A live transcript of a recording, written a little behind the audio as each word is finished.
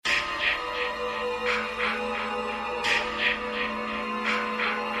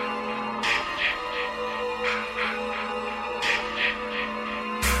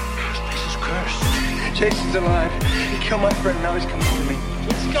Jason's alive. He killed my friend, now he's coming for me.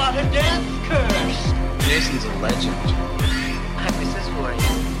 He's got a death curse. Jason's a legend. I'm Mrs.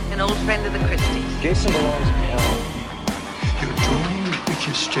 Voorhees, an old friend of the Christies. Jason belongs in hell. You're doomed if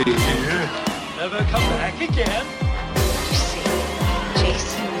you stay here. Never come back again. You see,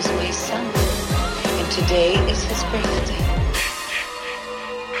 Jason was my son, and today is his birthday.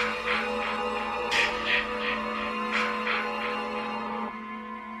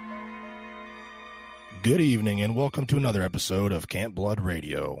 Good evening and welcome to another episode of Camp Blood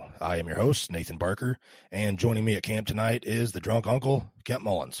Radio. I am your host, Nathan Barker, and joining me at camp tonight is the drunk uncle, Kent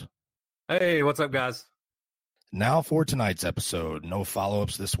Mullins. Hey, what's up, guys? Now for tonight's episode, no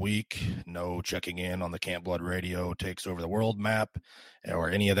follow-ups this week, no checking in on the Camp Blood Radio takes over the world map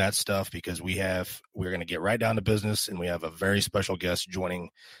or any of that stuff because we're going to get right down to business, and we have a very special guest joining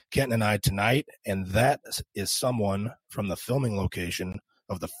Kent and I tonight, and that is someone from the filming location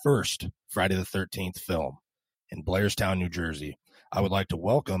of the first Friday the 13th film in Blairstown, New Jersey. I would like to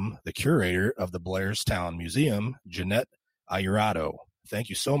welcome the curator of the Blairstown Museum, Jeanette Ayurado. Thank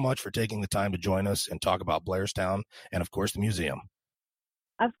you so much for taking the time to join us and talk about Blairstown and, of course, the museum.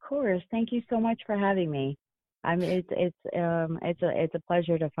 Of course. Thank you so much for having me. It's a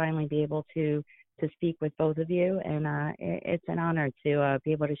pleasure to finally be able to speak with both of you, and it's an honor to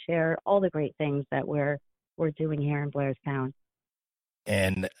be able to share all the great things that we're doing here in Blairstown.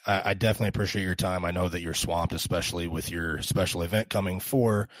 And I definitely appreciate your time. I know that you're swamped, especially with your special event coming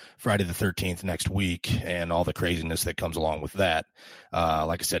for Friday the 13th next week and all the craziness that comes along with that.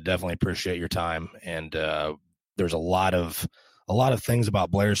 Like I said, definitely appreciate your time. And there's a lot of things about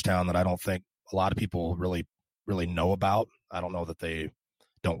Blairstown that I don't think a lot of people really know about. I don't know that they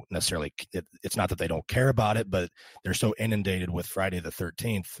don't necessarily, it's not that they don't care about it, but they're so inundated with Friday the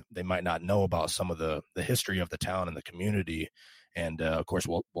 13th, they might not know about some of the history of the town and the community. And of course,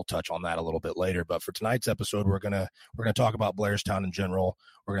 we'll touch on that a little bit later. But for tonight's episode, we're gonna talk about Blairstown in general.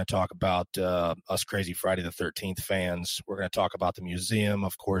 We're gonna talk about us crazy Friday the 13th fans. We're gonna talk about the museum,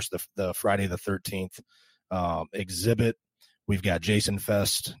 of course, the Friday the 13th exhibit. We've got Jason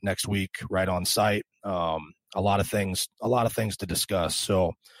Fest next week right on site. A lot of things to discuss.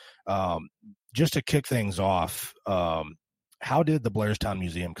 So just to kick things off, how did the Blairstown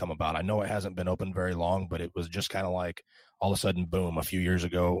Museum come about? I know it hasn't been open very long, but it was just kind of like all of a sudden, boom, a few years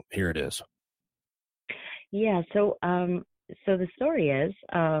ago, here it is. Yeah, so the story is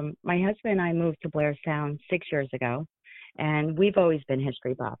my husband and I moved to Blairstown 6 years ago, and we've always been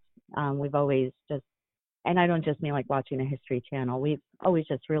history buffs. We've always and I don't just mean like watching a history channel. We've always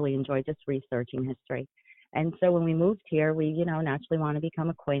just really enjoyed just researching history. And so when we moved here, we, naturally want to become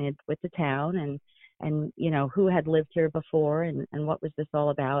acquainted with the town and who had lived here before and what was this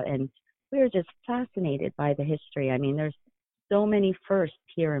all about. And we were just fascinated by the history. I mean, there's so many firsts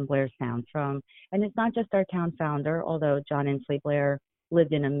here in Blairstown and it's not just our town founder, although John Inslee Blair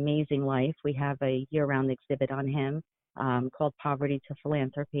lived an amazing life. We have a year-round exhibit on him called Poverty to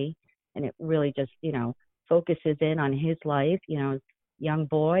Philanthropy. And it really just, focuses in on his life, young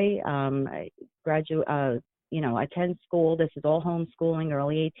boy, attends school. This is all homeschooling,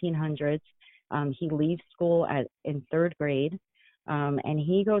 early 1800s. He leaves school in third grade. And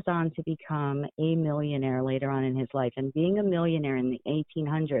he goes on to become a millionaire later on in his life. And being a millionaire in the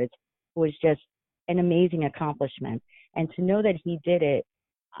 1800s was just an amazing accomplishment. And to know that he did it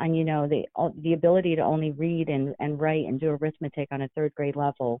on, the ability to only read and write and do arithmetic on a third grade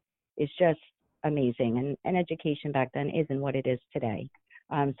level is just amazing. And education back then isn't what it is today.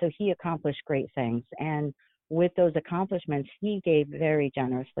 So he accomplished great things. And with those accomplishments, he gave very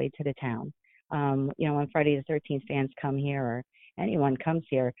generously to the town. When Friday the 13th fans come here or anyone comes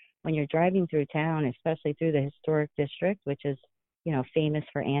here, when you're driving through town, especially through the historic district, which is, famous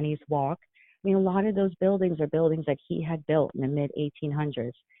for Annie's Walk, I mean, a lot of those buildings are buildings that he had built in the mid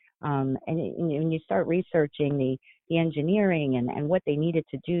 1800s. And when you start researching the engineering and what they needed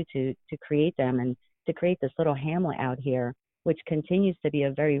to do to create them and to create this little hamlet out here, which continues to be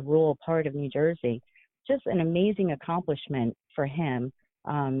a very rural part of New Jersey, just an amazing accomplishment for him.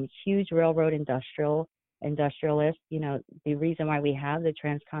 Huge railroad industrialist. The reason why we have the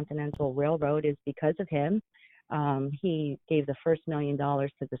Transcontinental Railroad is because of him. He gave the first $1 million to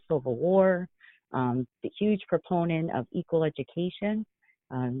the Civil War, the huge proponent of equal education.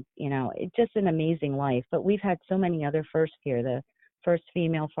 It's just an amazing life. But we've had so many other firsts here. The first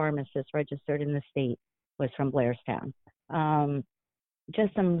female pharmacist registered in the state was from Blairstown.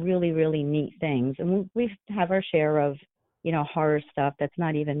 Just some really, really neat things. And we have our share of, horror stuff that's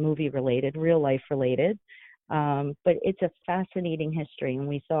not even movie related, real life related. But it's a fascinating history. And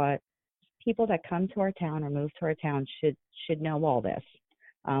we thought people that come to our town or move to our town should know all this.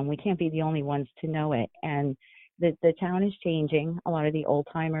 We can't be the only ones to know it. And the town is changing. A lot of the old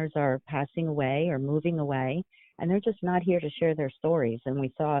timers are passing away or moving away, and they're just not here to share their stories. And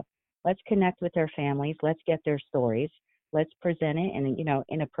we thought, let's connect with their families. Let's get their stories. Let's present it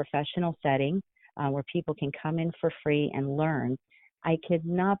in a professional setting where people can come in for free and learn. I could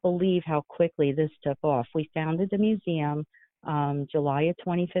not believe how quickly this took off. We founded the museum July of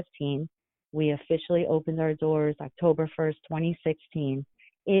 2015. We officially opened our doors October 1st, 2016.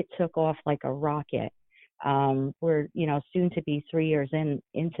 It took off like a rocket. We're, soon to be 3 years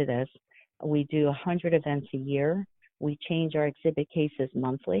into this. We do 100 events a year. We change our exhibit cases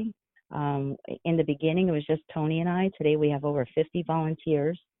monthly. In the beginning, it was just Tony and I. Today, we have over 50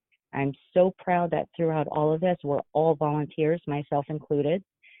 volunteers. I'm so proud that throughout all of this, we're all volunteers, myself included.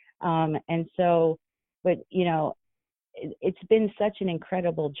 It's been such an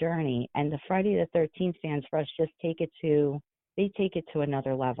incredible journey. And the Friday the 13th fans for us just take it to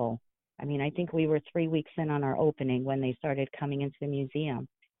another level. I mean, I think we were 3 weeks in on our opening when they started coming into the museum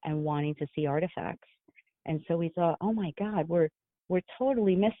and wanting to see artifacts. And so we thought, oh my God, we're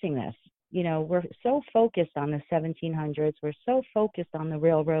totally missing this. We're so focused on the 1700s. We're so focused on the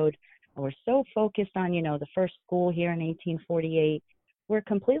railroad. We're so focused on, the first school here in 1848. We're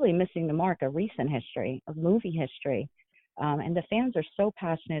completely missing the mark of recent history, of movie history. And the fans are so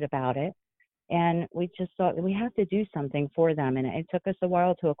passionate about it. And we just thought we have to do something for them. And it took us a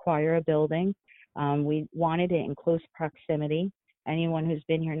while to acquire a building. We wanted it in close proximity. Anyone who's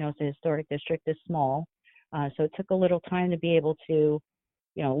been here knows the historic district is small. So it took a little time to be able to,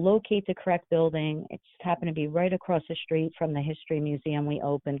 locate the correct building. It just happened to be right across the street from the history museum we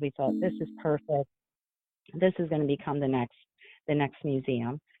opened. We thought, this is perfect. This is going to become the next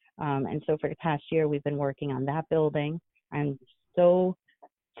museum. And so for the past year, we've been working on that building. I'm so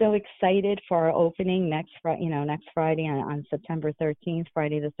excited for our opening next Friday on September 13th,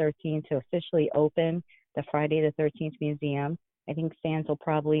 Friday the 13th, to officially open the Friday the 13th Museum. I think fans will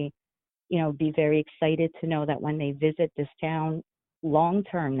probably, be very excited to know that when they visit this town long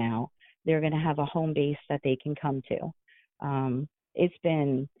term now, they're going to have a home base that they can come to. It's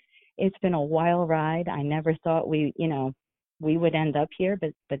been a wild ride. I never thought we would end up here,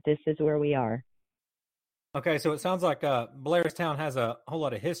 but this is where we are. Okay, so it sounds like Blairstown has a whole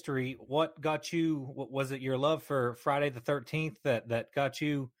lot of history. What got you? Was it your love for Friday the 13th that got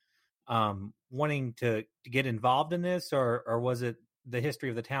you wanting to get involved in this, or was it the history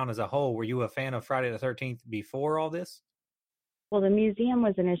of the town as a whole? Were you a fan of Friday the 13th before all this? Well, the museum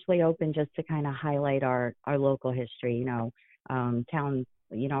was initially open just to kind of highlight our local history, town,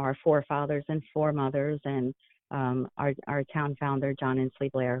 our forefathers and foremothers, and our town founder, John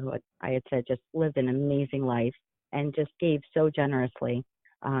Inslee Blair, who I had said just lived an amazing life and just gave so generously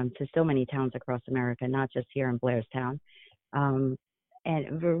to so many towns across America, not just here in Blairstown, and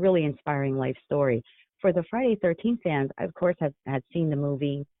a really inspiring life story. For the Friday 13th fans, I, of course, had seen the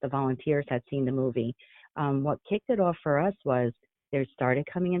movie. The volunteers had seen the movie. What kicked it off for us was they started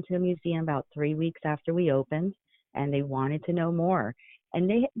coming into the museum about 3 weeks after we opened, and they wanted to know more. And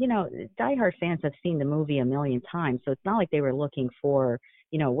they, diehard fans have seen the movie a million times, so it's not like they were looking for,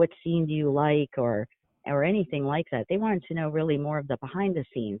 what scene do you like or anything like that. They wanted to know really more of the behind the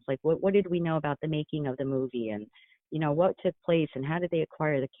scenes, like what did we know about the making of the movie, and what took place, and how did they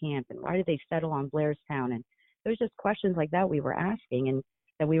acquire the camp, and why did they settle on Blairstown? And there's just questions like that we were asking, and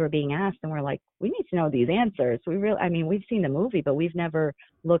that we were being asked, and we're like, we need to know these answers. We've seen the movie, but we've never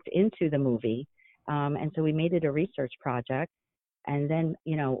looked into the movie, and so we made it a research project. And then,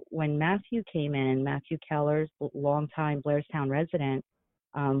 when Matthew came in, Matthew Kellers, longtime Blairstown resident,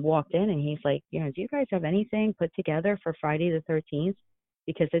 walked in, and he's like, do you guys have anything put together for Friday the 13th?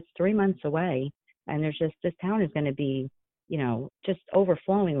 Because it's 3 months away, and this town is going to be, just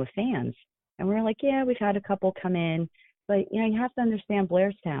overflowing with fans. And we're like, yeah, we've had a couple come in, but, you have to understand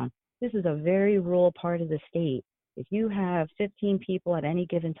Blairstown. This is a very rural part of the state. If you have 15 people at any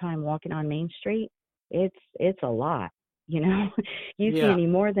given time walking on Main Street, it's a lot. You see any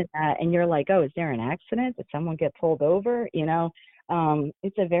more than that, and you're like, oh, is there an accident? Did someone get pulled over?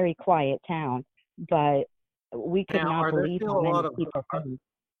 It's a very quiet town, but we could not believe how many people come.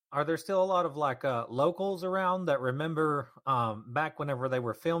 Are there still a lot of locals around that remember back whenever they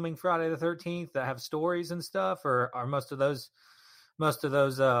were filming Friday the 13th that have stories and stuff, or are most of those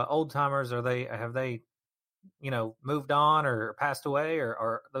old timers, have they moved on or passed away, or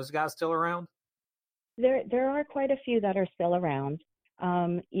are those guys still around? There are quite a few that are still around.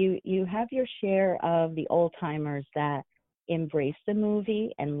 You have your share of the old timers that, embrace the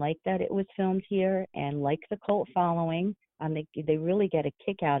movie and like that it was filmed here and like the cult following. They really get a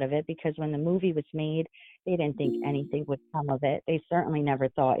kick out of it because when the movie was made, they didn't think anything would come of it. They certainly never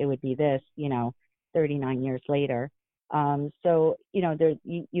thought it would be this, 39 years later. So,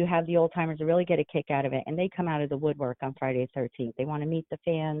 you have the old timers that really get a kick out of it, and they come out of the woodwork on Friday the 13th. They want to meet the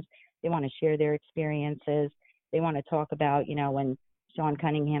fans. They want to share their experiences. They want to talk about, when Sean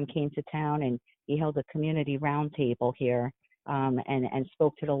Cunningham came to town and he held a community roundtable here, and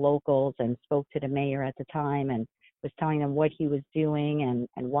spoke to the locals and spoke to the mayor at the time and was telling them what he was doing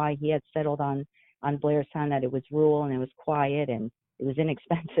and why he had settled on Blairstown, that it was rural and it was quiet and it was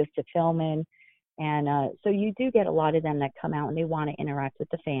inexpensive to film in. And so you do get a lot of them that come out and they want to interact with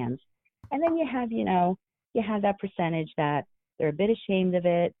the fans. And then you have that percentage that they're a bit ashamed of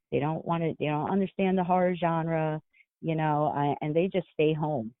it. They don't understand the horror genre, and they just stay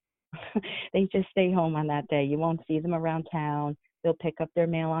home. They just stay home on that day. You won't see them around town. They'll pick up their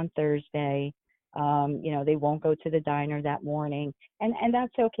mail on Thursday. They won't go to the diner that morning. And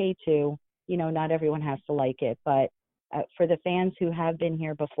that's okay too. Not everyone has to like it, but for the fans who have been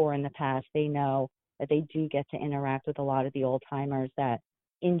here before in the past, they know that they do get to interact with a lot of the old timers that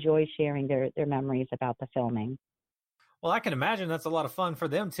enjoy sharing their memories about the filming. Well, I can imagine that's a lot of fun for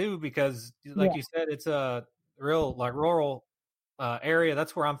them too, because like you said, it's a real rural area.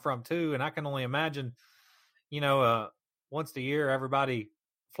 That's where I'm from too. And I can only imagine, once a year, everybody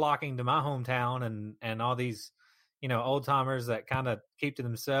flocking to my hometown and all these, old timers that kind of keep to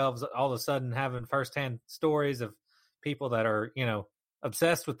themselves, all of a sudden having firsthand stories of people that are,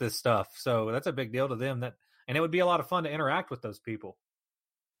 obsessed with this stuff. So that's a big deal to them, and it would be a lot of fun to interact with those people.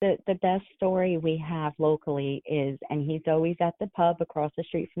 The best story we have locally is, and he's always at the pub across the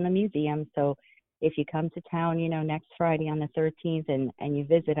street from the museum. So if you come to town, next Friday on the 13th and you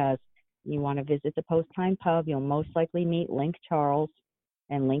visit us, you want to visit the Post Time Pub, you'll most likely meet Link Charles,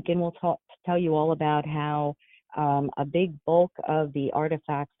 and Lincoln will tell you all about how a big bulk of the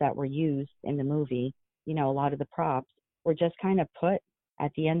artifacts that were used in the movie, a lot of the props, were just kind of put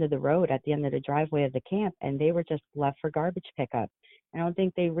at the end of the road, at the end of the driveway of the camp, and they were just left for garbage pickup. I don't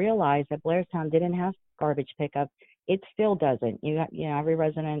think they realized that Blairstown didn't have garbage pickup. It still doesn't. Every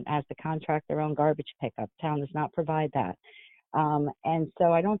resident has to contract their own garbage pickup. Town does not provide that. And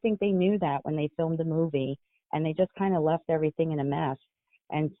so I don't think they knew that when they filmed the movie, and they just kind of left everything in a mess.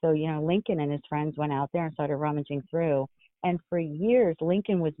 And so, Lincoln and his friends went out there and started rummaging through. And for years,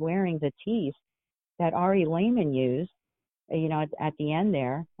 Lincoln was wearing the teeth that Ari Lehman used, at the end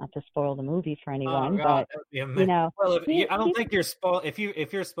there, not to spoil the movie for anyone, but well, I don't think you're spoiled. If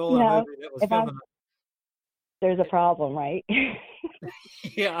you're spoiling a movie that was filmed, there's a problem, right?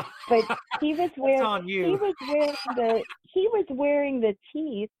 Yeah. But he was wearing. on you. He was wearing the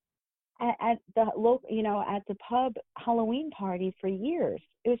teeth at the local, at the pub Halloween party for years.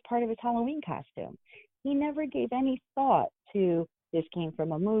 It was part of his Halloween costume. He never gave any thought to, this came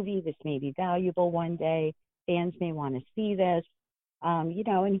from a movie. This may be valuable one day. Fans may want to see this, and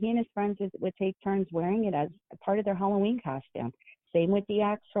he and his friends would take turns wearing it as a part of their Halloween costume. Same with the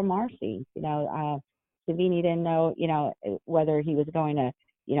axe from Marcy. Savini didn't know, whether he was going to,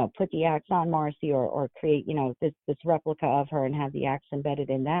 put the axe on Marcy or create, this replica of her and have the axe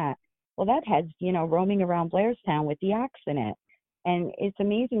embedded in that. Well, that head's, roaming around Blairstown with the axe in it. And it's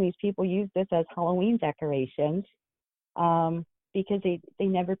amazing these people use this as Halloween decorations because they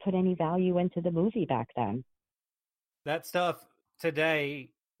never put any value into the movie back then. That stuff today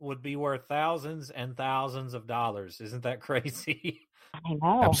would be worth thousands and thousands of dollars. Isn't that crazy? I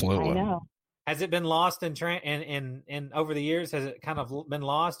know. Absolutely. I know. Has it been lost in over the years? Has it kind of been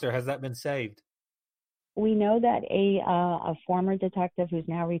lost, or has that been saved? We know that a former detective who's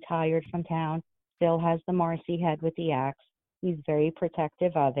now retired from town still has the Marcy head with the axe. He's very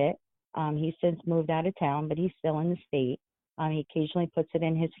protective of it. He's since moved out of town, but he's still in the state. He occasionally puts it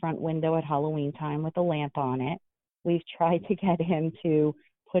in his front window at Halloween time with a lamp on it. We've tried to get him to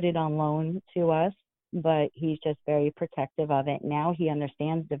put it on loan to us, but he's just very protective of it. Now he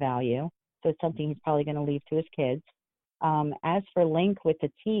understands the value, so it's something he's probably going to leave to his kids. As for Link with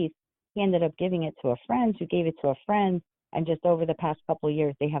the teeth, he ended up giving it to a friend who gave it to a friend, and just over the past couple of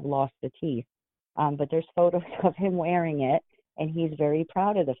years, they have lost the teeth. But there's photos of him wearing it, and he's very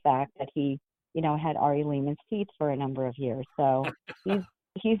proud of the fact that he, had Ari Lehman's teeth for a number of years. So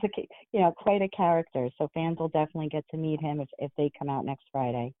he's quite a character. So fans will definitely get to meet him if they come out next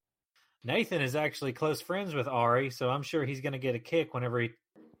Friday. Nathan is actually close friends with Ari, so I'm sure he's going to get a kick whenever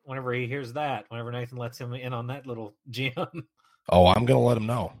he hears that. Whenever Nathan lets him in on that little gem. Oh, I'm going to let him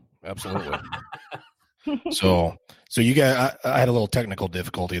know. Absolutely. So you guys, I had a little technical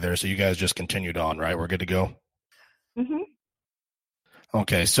difficulty there. So you guys just continued on, right? We're good to go. Mm-hmm.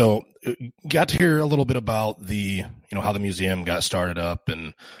 Okay, so got to hear a little bit about how the museum got started up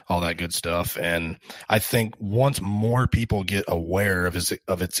and all that good stuff. And I think once more people get aware of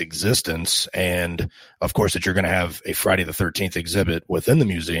its existence, and of course that you're going to have a Friday the 13th exhibit within the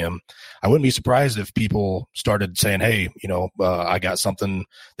museum, I wouldn't be surprised if people started saying, "Hey, I got something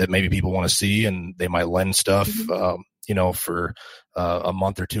that maybe people want to see," and they might lend stuff, for a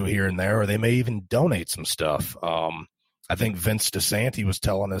month or two here and there, or they may even donate some stuff. I think Vince DeSanti was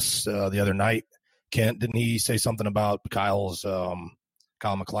telling us the other night, Kent, didn't he say something about Kyle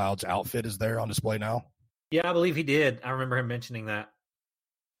McLeod's outfit is there on display now? Yeah, I believe he did. I remember him mentioning that.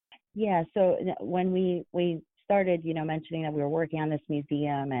 Yeah, so when we started, mentioning that we were working on this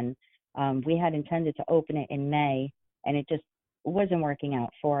museum, and we had intended to open it in May, and it just wasn't working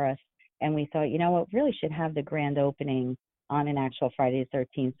out for us. And we thought, really should have the grand opening on an actual Friday the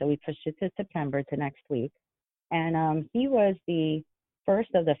 13th. So we pushed it to September, to next week. And he was the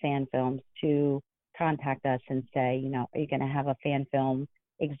first of the fan films to contact us and say, are you going to have a fan film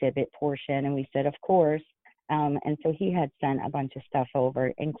exhibit portion? And we said, of course. And so he had sent a bunch of stuff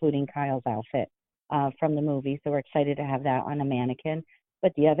over, including Kyle's outfit from the movie. So we're excited to have that on a mannequin.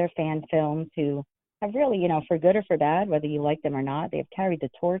 But the other fan films who have really, for good or for bad, whether you like them or not, they've carried the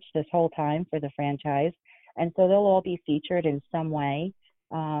torch this whole time for the franchise. And so they'll all be featured in some way.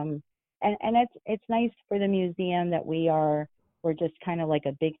 And it's nice for the museum that we're just kind of like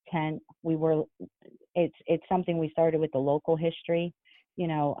a big tent. It's something we started with the local history.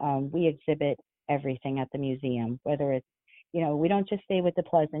 We exhibit everything at the museum, whether it's, we don't just stay with the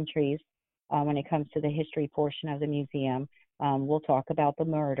pleasantries when it comes to the history portion of the museum. We'll talk about the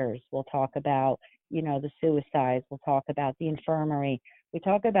murders. We'll talk about, the suicides. We'll talk about the infirmary. We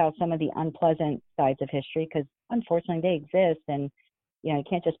talk about some of the unpleasant sides of history because unfortunately they exist, and you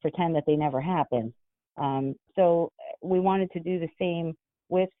can't just pretend that they never happened. So we wanted to do the same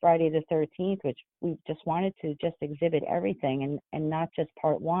with Friday the 13th, which we just wanted to just exhibit everything and not just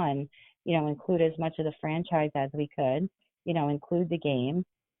part one, include as much of the franchise as we could, include the game,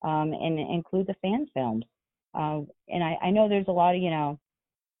 and include the fan films. And I know there's a lot of,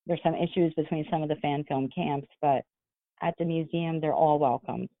 there's some issues between some of the fan film camps, but at the museum, they're all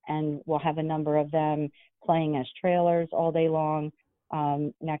welcome. And we'll have a number of them playing as trailers all day long.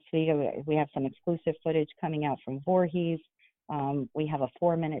 Next week, we have some exclusive footage coming out from Voorhees. We have a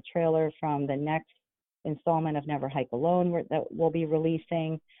 4-minute trailer from the next installment of Never Hike Alone that we'll be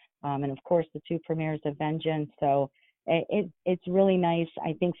releasing. And of course, the 2 premieres of Vengeance. So it's really nice,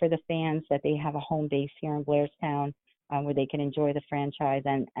 I think, for the fans that they have a home base here in Blairstown where they can enjoy the franchise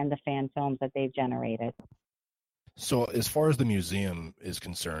and the fan films that they've generated. So as far as the museum is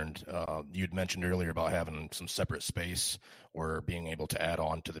concerned, you'd mentioned earlier about having some separate space or being able to add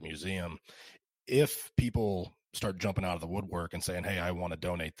on to the museum. If people start jumping out of the woodwork and saying, hey, I want to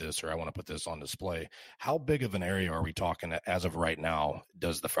donate this or I want to put this on display, how big of an area are we talking as of right now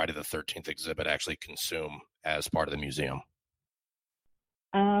does the Friday the 13th exhibit actually consume as part of the museum?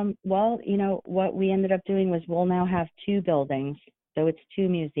 Well, what we ended up doing was we'll now have 2 buildings. So it's 2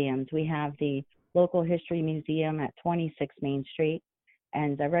 museums. We have the Local History Museum at 26 Main Street,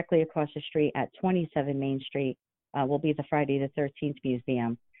 and directly across the street at 27 Main Street will be the Friday the 13th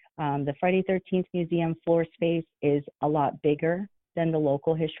Museum. The Friday the 13th Museum floor space is a lot bigger than the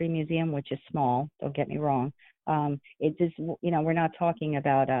Local History Museum, which is small. Don't get me wrong. It is, we're not talking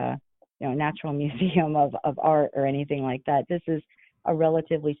about a natural museum of art or anything like that. This is a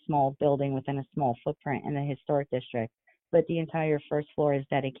relatively small building within a small footprint in the historic district, but the entire first floor is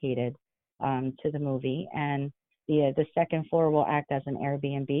dedicated to the movie, and the second floor will act as an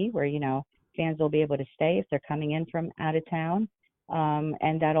Airbnb where fans will be able to stay if they're coming in from out of town,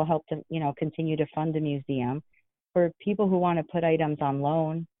 and that'll help to continue to fund the museum. For people who want to put items on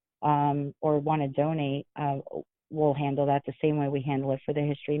loan or want to donate, we'll handle that the same way we handle it for the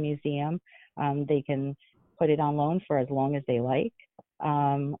History Museum. They can put it on loan for as long as they like,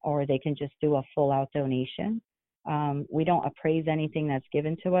 or they can just do a full out donation. We don't appraise anything that's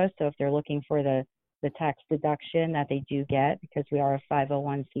given to us. So if they're looking for the tax deduction that they do get, because we are a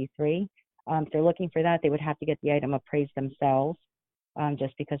 501c3, if they're looking for that, they would have to get the item appraised themselves,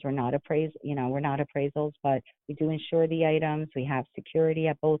 just because we're not appraisals, but we do insure the items. We have security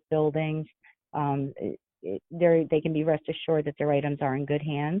at both buildings. They can be rest assured that their items are in good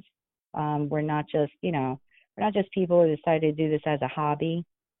hands. We're not just people who decided to do this as a hobby.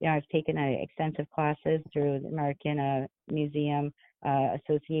 I've taken extensive classes through the American Museum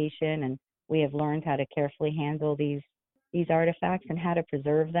Association, and we have learned how to carefully handle these artifacts and how to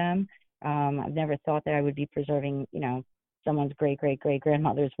preserve them. I've never thought that I would be preserving, someone's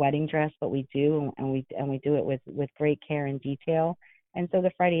great-great-great-grandmother's wedding dress, but we do, and we do it with great care and detail. And so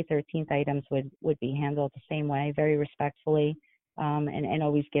the Friday 13th items would be handled the same way, very respectfully, and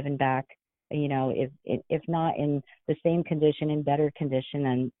always given back, if not in the same condition, in better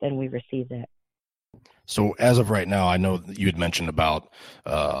condition than we received it. So as of right now, I know that you had mentioned about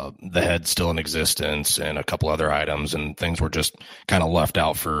the head still in existence and a couple other items, and things were just kind of left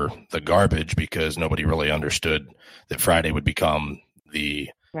out for the garbage because nobody really understood that Friday would become the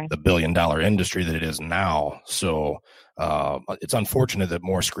billion-dollar industry that it is now. So it's unfortunate that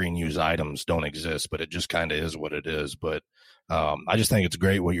more screen use items don't exist, but it just kind of is what it is. But I just think it's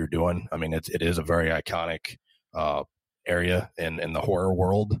great what you're doing. I mean, it is a very iconic area in the horror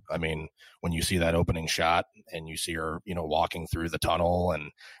world. I mean, when you see that opening shot and you see her, walking through the tunnel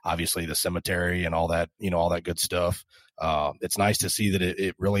and obviously the cemetery and all that, all that good stuff, it's nice to see that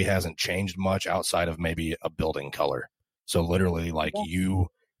it really hasn't changed much outside of maybe a building color. So literally, you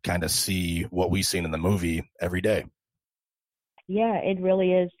kind of see what we've seen in the movie every day. Yeah, it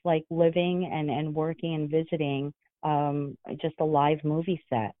really is like living and working and visiting just a live movie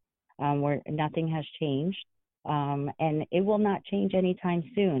set where nothing has changed. And it will not change anytime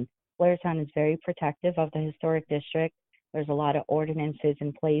soon. Blairstown is very protective of the historic district. There's a lot of ordinances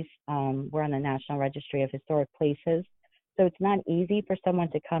in place. We're on the National Registry of Historic Places. So it's not easy for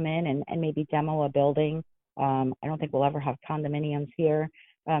someone to come in and maybe demo a building. I don't think we'll ever have condominiums here.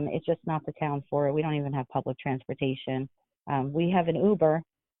 It's just not the town for it. We don't even have public transportation. We have an Uber,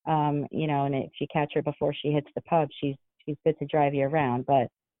 and if you catch her before she hits the pub, she's good to drive you around. But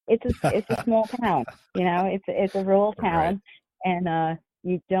it's a small town, it's a rural town, right. And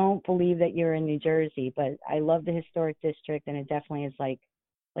you don't believe that you're in New Jersey. But I love the historic district, and it definitely is like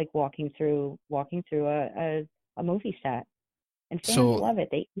walking through a movie set. And fans love it;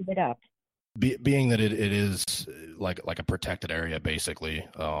 they eat it up. Being that it is like a protected area, basically,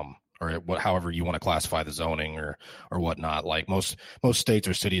 or however you want to classify the zoning or whatnot. Like most states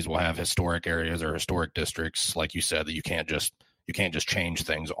or cities will have historic areas or historic districts, like you said, that you can't just change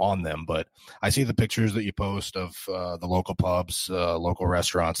things on them. But I see the pictures that you post of the local pubs, local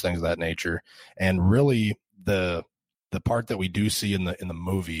restaurants, things of that nature, and really the part that we do see in the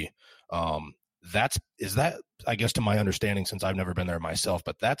movie. That I guess, to my understanding, since I've never been there myself,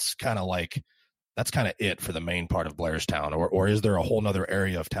 but that's kind of it for the main part of Blairstown, or is there a whole nother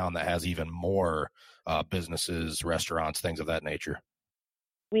area of town that has even more businesses, restaurants, things of that nature?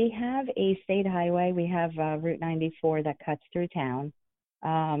 We have a state highway. We have Route 94 that cuts through town,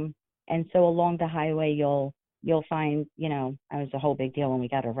 and so along the highway you'll find, it was a whole big deal when we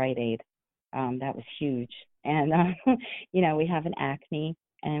got a Rite Aid. That was huge, and we have an Acme.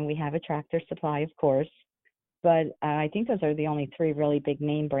 And we have a Tractor Supply, of course. But I think those are the only three really big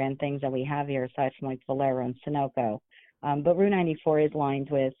name brand things that we have here, aside from like Valero and Sunoco. But Route 94 is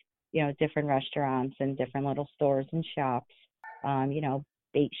lined with, different restaurants and different little stores and shops,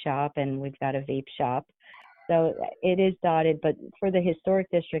 bait shop, and we've got a vape shop. So it is dotted. But for the historic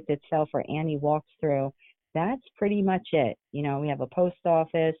district itself, where Annie walks through, that's pretty much it. We have a post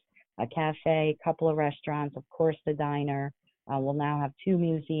office, a cafe, a couple of restaurants, of course, the diner. We'll now have 2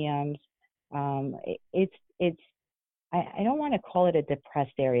 museums. I don't want to call it a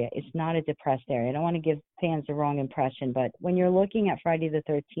depressed area. It's not a depressed area. I don't want to give fans the wrong impression, but when you're looking at Friday the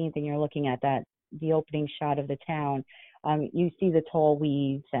 13th and you're looking at the opening shot of the town, you see the tall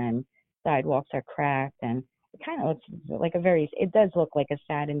weeds and sidewalks are cracked, and it kind of looks like it does look like a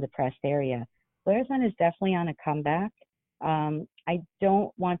sad and depressed area. Blairstown is definitely on a comeback. I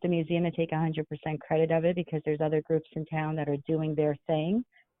don't want the museum to take 100% credit of it because there's other groups in town that are doing their thing.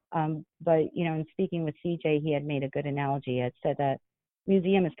 But, in speaking with CJ, he had made a good analogy. He had said that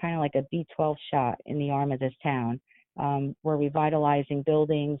museum is kind of like a B-12 shot in the arm of this town. We're revitalizing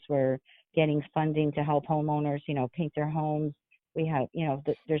buildings. We're getting funding to help homeowners, paint their homes. We have,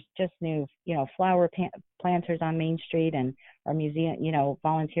 there's just new, flower planters on Main Street, and our museum,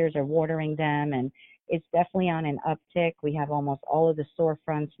 volunteers are watering them, and it's definitely on an uptick. We have almost all of the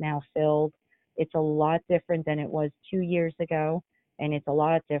storefronts now filled. It's a lot different than it was 2 years ago, and it's a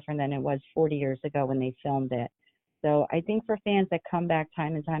lot different than it was 40 years ago when they filmed it. So I think for fans that come back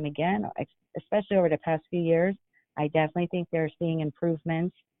time and time again, especially over the past few years, I definitely think they're seeing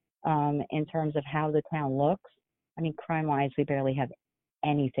improvements in terms of how the town looks. I mean, crime-wise, we barely have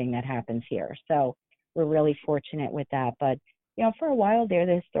anything that happens here. So we're really fortunate with that. But, for a while there,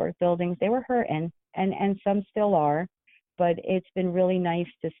 the historic buildings, they were hurting. And some still are, but it's been really nice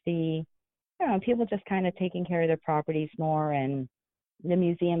to see, people just kind of taking care of their properties more, and the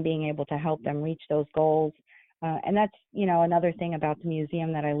museum being able to help them reach those goals. And that's, another thing about the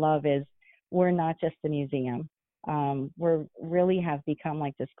museum that I love is we're not just a museum. We really have become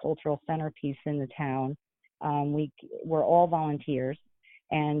like this cultural centerpiece in the town. We're all volunteers.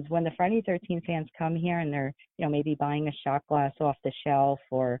 And when the Friday the 13th fans come here and they're, maybe buying a shot glass off the shelf,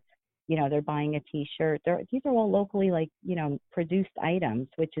 or, they're buying a T-shirt, these are all locally, produced items,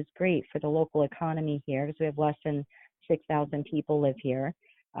 which is great for the local economy here, because we have less than 6,000 people live here.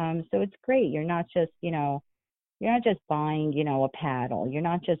 So it's great. You're not just, you're not just buying, a paddle. You're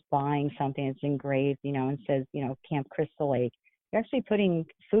not just buying something that's engraved, and says, Camp Crystal Lake. You're actually putting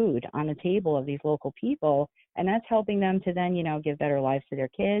food on the table of these local people, and that's helping them to then, give better lives to their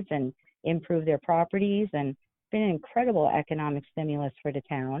kids and improve their properties. And it's been an incredible economic stimulus for the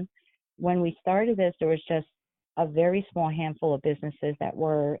town. When we started this, there was just a very small handful of businesses that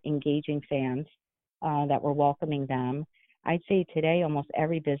were engaging fans, that were welcoming them. I'd say today almost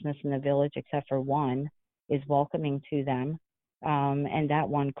every business in the village except for one is welcoming to them. And that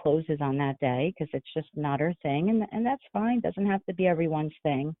one closes on that day because it's just not our thing. And that's fine. Doesn't have to be everyone's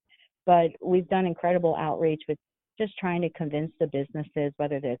thing. But we've done incredible outreach with just trying to convince the businesses,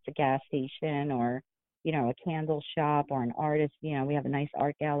 whether it's a gas station or, a candle shop or an artist. We have a nice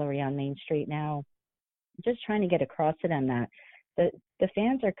art gallery on Main Street now. Just trying to get across to them that the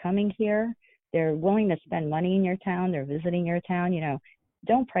fans are coming here. They're willing to spend money in your town. They're visiting your town.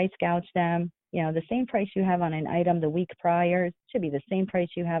 Don't price gouge them. The same price you have on an item the week prior should be the same price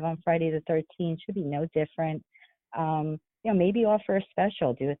you have on Friday the 13th. Should be no different. Maybe offer a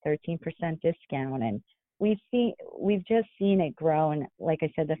special, do a 13% discount. And we've just seen it grow. And like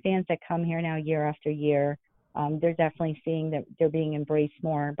I said, the fans that come here now year after year, they're definitely seeing that they're being embraced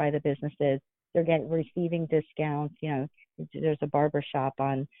more by the businesses. They're receiving discounts. There's a barber shop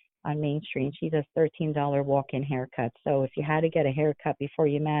on Main Street. She does $13 walk-in haircuts. So if you had to get a haircut before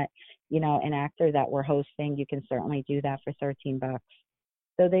you met, an actor that we're hosting, you can certainly do that for $13.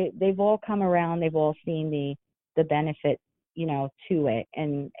 So they've all come around. They've all seen the benefit, to it.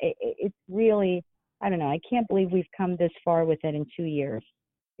 And it's really, I don't know, I can't believe we've come this far with it in 2 years.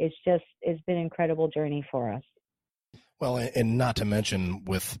 It's been an incredible journey for us. Well, and not to mention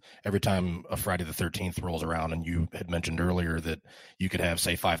with every time a Friday the 13th rolls around, and you had mentioned earlier that you could have,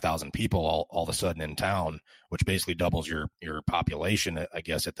 say, 5,000 people all of a sudden in town, which basically doubles your population, I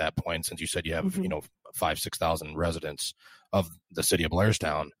guess, at that point, since you said you have, 5,000-6,000 residents of the city of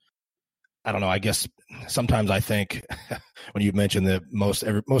Blairstown. I don't know. I guess sometimes I think when you mentioned that most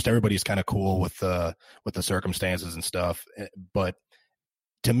everybody's kind of cool with the circumstances and stuff, but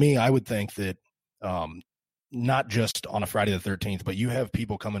to me, I would think that, not just on a Friday the 13th, but you have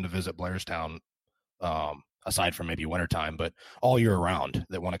people coming to visit Blairstown, aside from maybe wintertime, but all year round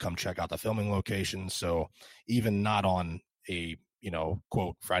that want to come check out the filming locations. So even not on a,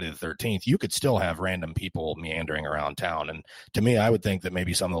 quote, Friday the 13th, you could still have random people meandering around town. And to me, I would think that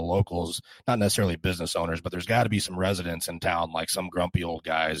maybe some of the locals, not necessarily business owners, but there's got to be some residents in town, like some grumpy old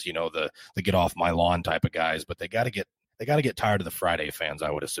guys, the get off my lawn type of guys, but they got to get tired of the Friday fans, I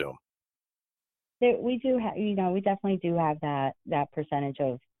would assume. We do have, we definitely do have that percentage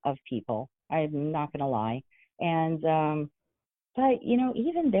of people. I'm not going to lie. And, but,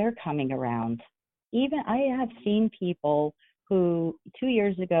 even they're coming around. Even I have seen people who 2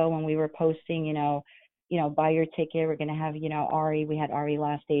 years ago when we were posting, buy your ticket, we're going to have, Ari, we had Ari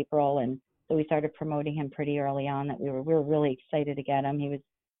last April. And so we started promoting him pretty early on that we were really excited to get him. He was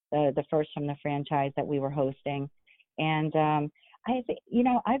the first from the franchise that we were hosting. And,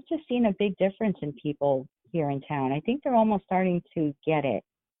 I've just seen a big difference in people here in town. I think they're almost starting to get it.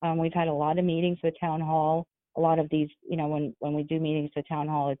 We've had a lot of meetings with Town Hall. A lot of these, when we do meetings with Town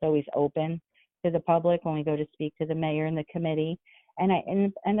Hall, it's always open to the public when we go to speak to the mayor and the committee. And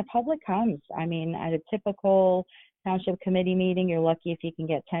the public comes. I mean, at a typical township committee meeting, you're lucky if you can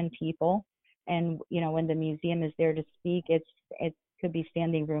get 10 people. And, when the museum is there to speak, it could be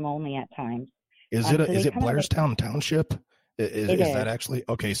standing room only at times. Is it Blairstown Township? Is that actually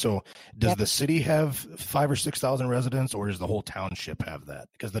okay? So does the city have 5,000 or 6,000 residents, or does the whole township have that?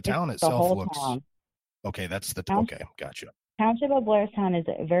 Because the town itself looks town. Okay. That's the okay. Gotcha. Township of Blairstown is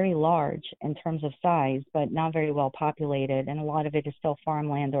very large in terms of size, but not very well populated, and a lot of it is still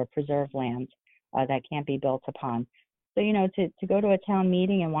farmland or preserved land that can't be built upon. So to go to a town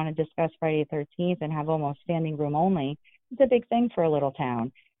meeting and want to discuss Friday the 13th and have almost standing room only, it's a big thing for a little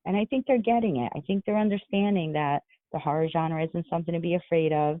town. And I think they're getting it. I think they're understanding that the horror genre isn't something to be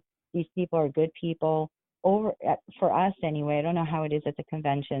afraid of. These people are good people. For us anyway, I don't know how it is at the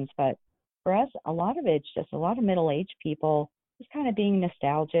conventions, but for us, a lot of it's just a lot of middle-aged people just kind of being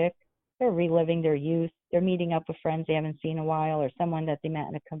nostalgic. They're reliving their youth. They're meeting up with friends they haven't seen in a while, or someone that they met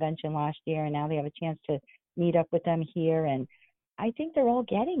at a convention last year, and now they have a chance to meet up with them here. And I think they're all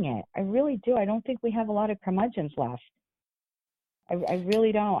getting it. I really do. I don't think we have a lot of curmudgeons left. I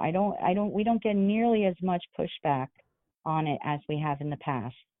really don't. We don't get nearly as much pushback on it as we have in the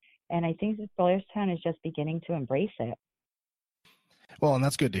past. And I think that Blairstown is just beginning to embrace it. Well, and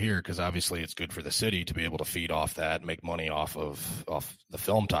that's good to hear because obviously it's good for the city to be able to feed off that, make money off the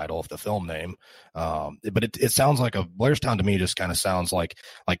film title, off the film name. But it sounds like Blairstown to me just kind of sounds like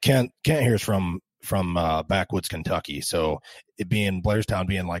Kent here's from backwoods Kentucky, so it being Blairstown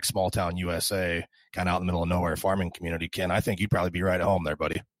being like small town USA, kind of out in the middle of nowhere farming community. Ken, I think you'd probably be right at home there,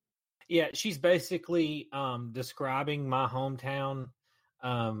 buddy. Yeah, she's basically describing my hometown.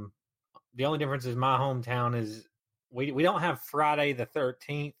 The only difference is my hometown is we don't have Friday the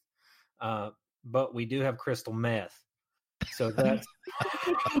 13th, but we do have crystal meth. So that's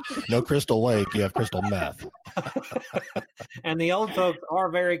no Crystal Lake, you have crystal meth. And the old folks are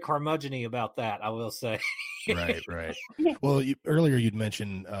very curmudgeon-y about that, I will say. Right. Well, earlier you'd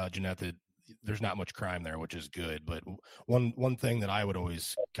mentioned, Jeanette, that there's not much crime there, which is good. But one thing that I would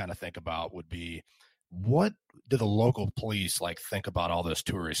always kind of think about would be, what do the local police think about all this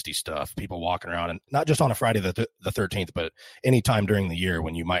touristy stuff, people walking around, and not just on a Friday the 13th, but anytime during the year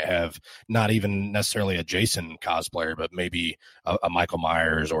when you might have not even necessarily a Jason cosplayer, but maybe a Michael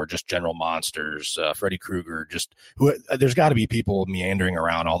Myers or just General Monsters, Freddy Krueger, there's got to be people meandering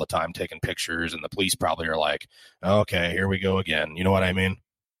around all the time taking pictures, and the police probably are like, okay, here we go again. You know what I mean?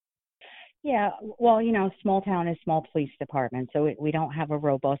 Yeah, well, small town is small police department, so we don't have a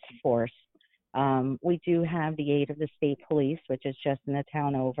robust force. We do have the aid of the state police, which is just in the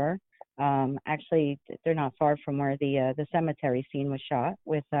town over. Actually, they're not far from where the cemetery scene was shot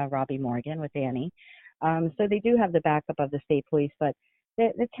with Robbie Morgan, with Annie. So they do have the backup of the state police, but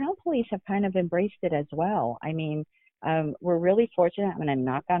the town police have kind of embraced it as well. I mean, we're really fortunate. I'm going to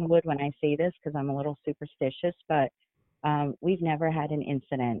knock on wood when I say this because I'm a little superstitious, but we've never had an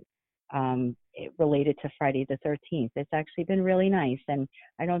incident related to Friday the 13th. It's actually been really nice, and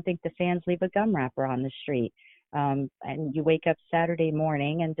I don't think the fans leave a gum wrapper on the street. And you wake up Saturday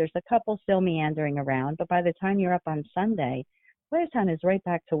morning, and there's a couple still meandering around, but by the time you're up on Sunday, Blairstown is right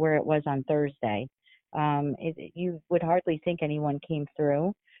back to where it was on Thursday. You would hardly think anyone came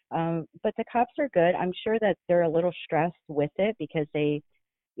through, but the cops are good. I'm sure that they're a little stressed with it because they,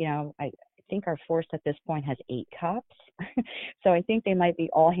 I think our force at this point has 8 cops. So I think they might be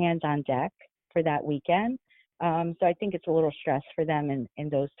all hands on deck for that weekend. So I think it's a little stress for them in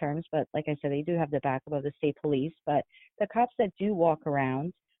those terms. But like I said, they do have the backup of the state police. But the cops that do walk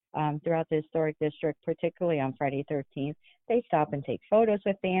around throughout the historic district, particularly on Friday 13th, they stop and take photos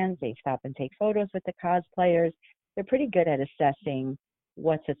with fans. They stop and take photos with the cosplayers. They're pretty good at assessing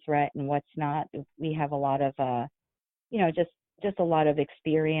what's a threat and what's not. We have a lot of, just a lot of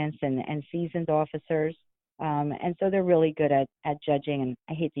experience and seasoned officers. And so they're really good at judging, and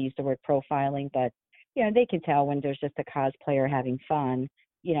I hate to use the word profiling, but, they can tell when there's just a cosplayer having fun,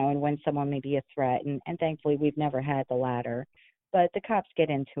 and when someone may be a threat. And thankfully, we've never had the latter. But the cops get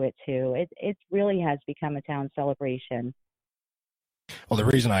into it, too. It really has become a town celebration. Well, the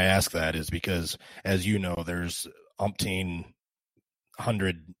reason I ask that is because, as you know, there's umpteen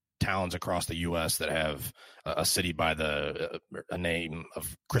 100 towns across the U.S. that have a city by a name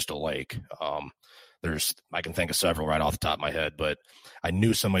of Crystal Lake. I can think of several right off the top of my head, but I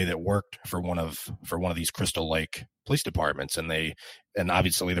knew somebody that worked for one of these Crystal Lake police departments, and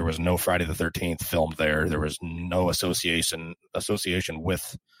obviously there was no Friday the 13th filmed there. There was no association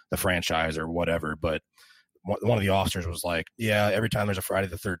with the franchise or whatever, but one of the officers was like, yeah, every time there's a Friday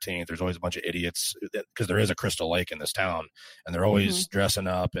the 13th, there's always a bunch of idiots, because there is a Crystal Lake in this town, and they're always dressing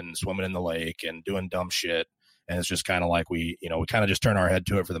up and swimming in the lake and doing dumb shit. And it's just kind of like we kind of just turn our head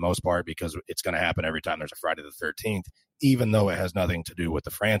to it for the most part, because it's going to happen every time there's a Friday the 13th, even though it has nothing to do with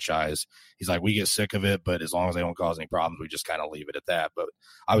the franchise. He's like, we get sick of it, but as long as they don't cause any problems, we just kind of leave it at that. But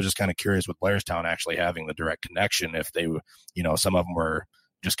I was just kind of curious with Blairstown actually having the direct connection, if they, some of them were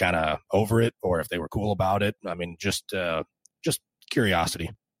just kind of over it, or if they were cool about it. I mean, just curiosity.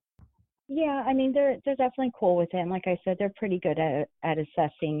 Yeah, I mean, they're definitely cool with it. And like I said, they're pretty good at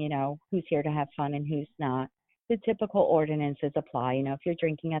assessing, who's here to have fun and who's not. The typical ordinances apply. If you're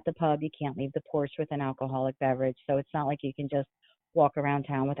drinking at the pub, you can't leave the porch with an alcoholic beverage. So it's not like you can just walk around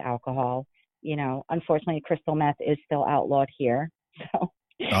town with alcohol. Unfortunately, crystal meth is still outlawed here. So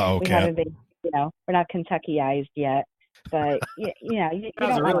okay. We haven't been, we're not Kentuckyized yet. But you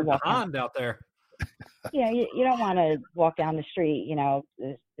don't want to walk out there. Yeah, you don't want to walk down the street,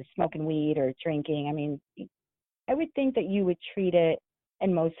 smoking weed or drinking. I mean, I would think that you would treat it,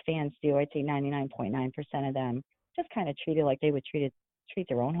 and most fans do. I'd say 99.9% of them just kind of treat it like they would treat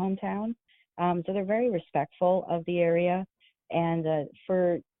their own hometown. So they're very respectful of the area. And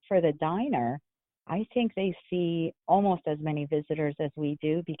for the diner, I think they see almost as many visitors as we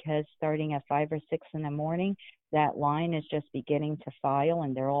do, because starting at 5 or 6 in the morning, that line is just beginning to file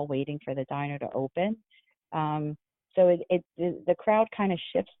and they're all waiting for the diner to open. Um, so the crowd kind of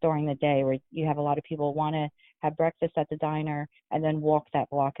shifts during the day, where you have a lot of people want to have breakfast at the diner and then walk that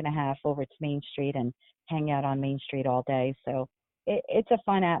block and a half over to Main Street and hang out on Main Street all day. So it's a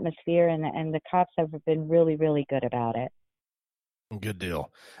fun atmosphere, and the cops have been really, really good about it. Good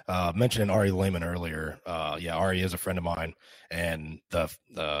deal. Mentioning Ari Lehman earlier. Yeah, Ari is a friend of mine, and I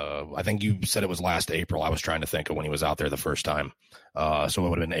think you said it was last April. I was trying to think of when he was out there the first time. So it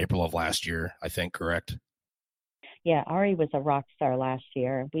would have been April of last year, I think, correct? Yeah, Ari was a rock star last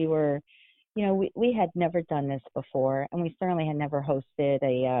year. We were, we had never done this before, and we certainly had never hosted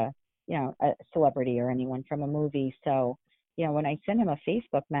a celebrity or anyone from a movie. So, when I sent him a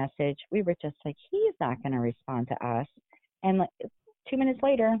Facebook message, we were just like, he's not going to respond to us. And like 2 minutes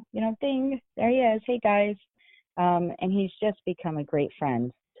later, ding, there he is. Hey guys. And he's just become a great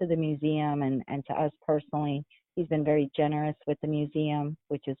friend to the museum and to us personally. He's been very generous with the museum,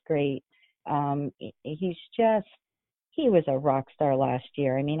 which is great. He was a rock star last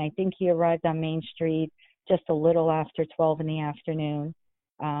year. I mean, I think he arrived on Main Street just a little after 12 in the afternoon.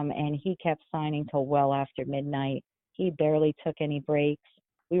 And he kept signing till well after midnight. He barely took any breaks.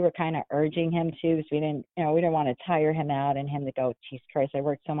 We were kind of urging him to, because we didn't want to tire him out and him to go, geez Christ, I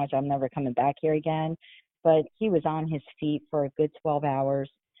worked so much, I'm never coming back here again. But he was on his feet for a good 12 hours.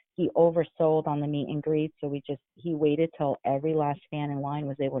 He oversold on the meet and greet, so he waited till every last fan in line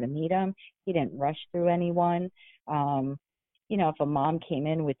was able to meet him. He didn't rush through anyone. If a mom came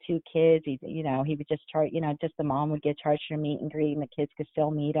in with 2 kids, he would just charge, just the mom would get charged for meet and greet, and the kids could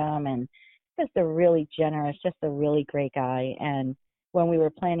still meet him. And just a really generous, just a really great guy. And when we were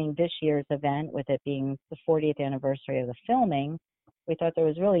planning this year's event, with it being the 40th anniversary of the filming, we thought there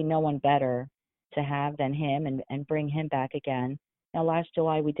was really no one better to have than him, and bring him back again. Now, last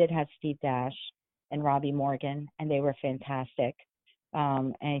July, we did have Steve Dash and Robbie Morgan, and they were fantastic.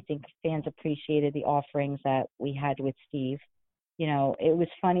 And I think fans appreciated the offerings that we had with Steve. It was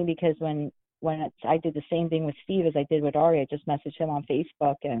funny because when I did the same thing with Steve as I did with Ari, I just messaged him on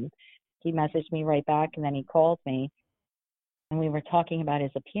Facebook, and he messaged me right back, and then he called me. And we were talking about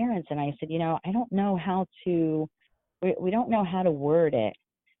his appearance, and I said, I don't know how to, we don't know how to word it.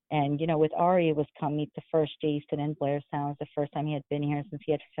 And, with Ari, it was come meet the first Jason in Blairstown. It was the first time he had been here since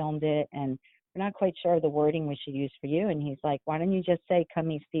he had filmed it. And we're not quite sure of the wording we should use for you. And he's like, why don't you just say, come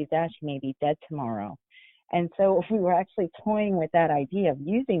meet Steve Dash, he may be dead tomorrow. And so we were actually toying with that idea of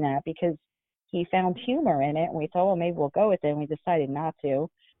using that, because he found humor in it. And we thought, well, maybe we'll go with it. And we decided not to.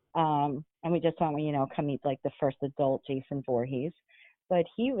 And we just went, come meet like the first adult Jason Voorhees. But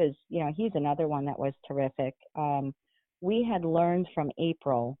he was, he's another one that was terrific. We had learned from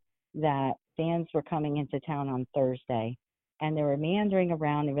April that fans were coming into town on Thursday, and they were meandering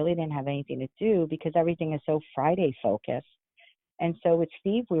around. They really didn't have anything to do because everything is so Friday focused. And so with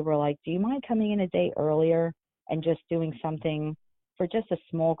Steve, we were like, do you mind coming in a day earlier and just doing something for just a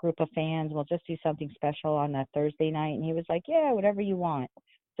small group of fans? We'll just do something special on that Thursday night. And he was like, yeah, whatever you want.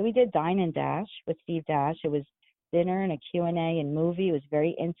 So we did Dine and Dash with Steve Dash. It was dinner and a Q&A and movie. It was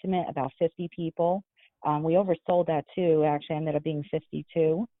very intimate, about 50 people. We oversold that too. It actually ended up being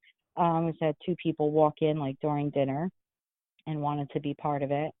 52. We had 2 people walk in like during dinner and wanted to be part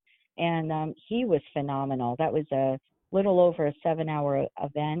of it. And he was phenomenal. That was a little over a 7-hour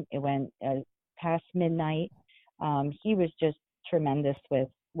event. It went past midnight. He was just tremendous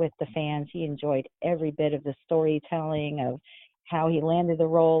with the fans. He enjoyed every bit of the storytelling of how he landed the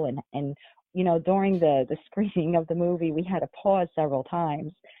role. And during the screening of the movie, we had to pause several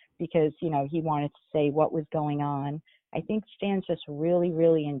times because, he wanted to say what was going on. I think fans just really,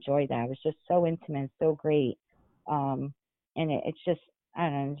 really enjoyed that. It was just so intimate, so great. And it's just, I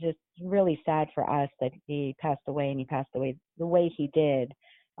don't know, just really sad for us that he passed away, and he passed away the way he did,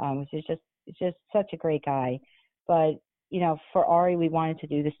 which is just such a great guy. But, for Ari, we wanted to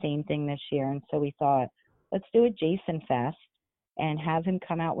do the same thing this year. And so we thought, let's do a Jason Fest and have him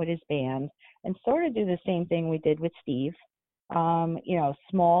come out with his band and sort of do the same thing we did with Steve.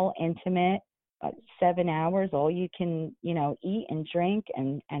 Small, intimate, 7 hours, all you can, eat and drink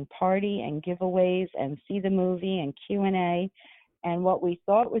and party and giveaways and see the movie and Q&A. And what we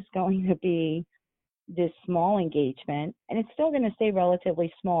thought was going to be this small engagement, and it's still going to stay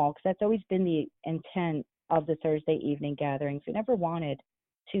relatively small because that's always been the intent of the Thursday evening gatherings. We never wanted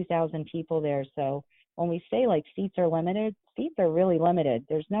 2,000 people there. So when we say like seats are limited, seats are really limited.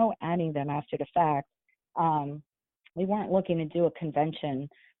 There's no adding them after the fact. We weren't looking to do a convention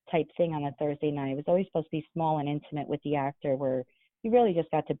type thing on a Thursday night. It was always supposed to be small and intimate with the actor where, you really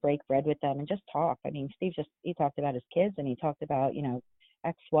just got to break bread with them and just talk. I mean, he talked about his kids, and he talked about,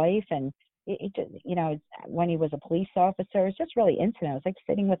 ex-wife, and it just, when he was a police officer. It's just really intimate. It was like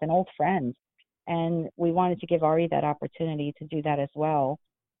sitting with an old friend. And we wanted to give Ari that opportunity to do that as well.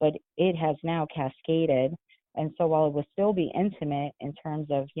 But it has now cascaded. And so while it will still be intimate in terms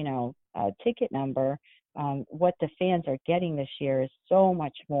of, ticket number, what the fans are getting this year is so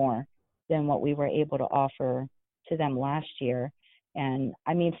much more than what we were able to offer to them last year. And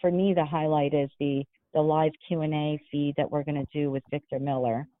I mean, for me, the highlight is the live Q&A feed that we're going to do with Victor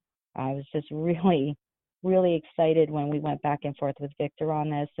Miller. I was just really, really excited when we went back and forth with Victor on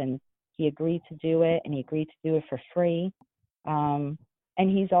this, and he agreed to do it, and he agreed to do it for free. And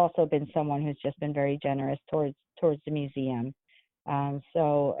he's also been someone who's just been very generous towards the museum.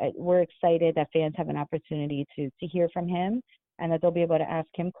 So we're excited that fans have an opportunity to hear from him, and that they'll be able to ask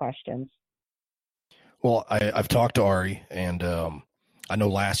him questions. Well, I've talked to Ari, and I know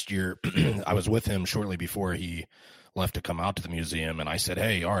last year I was with him shortly before he left to come out to the museum, and I said,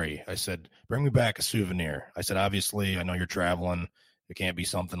 hey, Ari, I said, bring me back a souvenir. I said, obviously, I know you're traveling. It can't be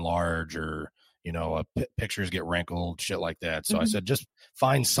something large or, pictures get wrinkled, shit like that. So I said, just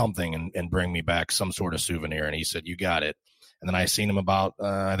find something and bring me back some sort of souvenir. And he said, you got it. And then I seen him about,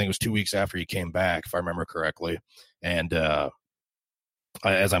 I think it was 2 weeks after he came back, if I remember correctly. And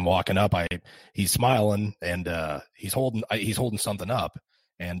as I'm walking up, he's smiling, and he's holding something up,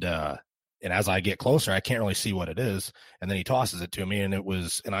 and as I get closer, I can't really see what it is, and then he tosses it to me, and it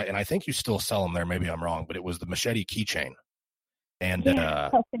was, and I think you still sell them there, maybe I'm wrong, but it was the Machete keychain, and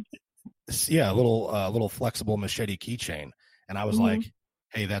a little flexible Machete keychain, and I was like,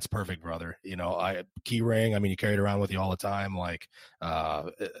 hey, that's perfect, brother. Key ring. I mean, you carry it around with you all the time. Like,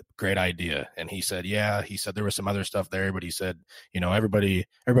 great idea. And he said, there was some other stuff there, but he said, everybody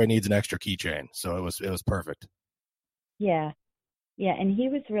needs an extra keychain. So it was perfect. Yeah. Yeah. And he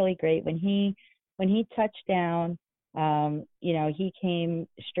was really great when he touched down. He came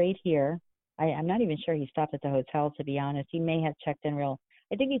straight here. I'm not even sure he stopped at the hotel, to be honest. He may have checked in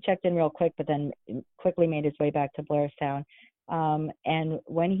I think he checked in real quick, but then quickly made his way back to Blairstown. And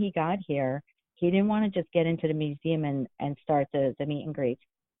when he got here, he didn't want to just get into the museum and start the meet and greets.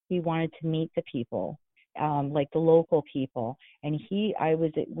 He wanted to meet the people, like the local people. And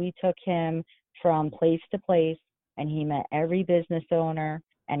we took him from place to place, and he met every business owner,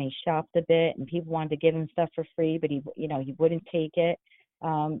 and he shopped a bit, and people wanted to give him stuff for free, but he wouldn't take it.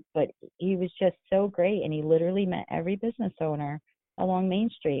 But he was just so great. And he literally met every business owner along Main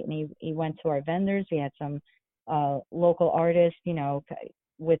Street. And he went to our vendors. We had some local artists,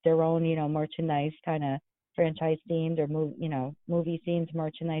 with their own, merchandise, kind of franchise themed or movie themed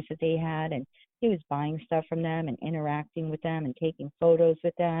merchandise that they had. And he was buying stuff from them and interacting with them and taking photos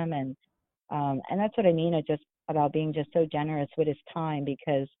with them. And that's what I mean about being just so generous with his time,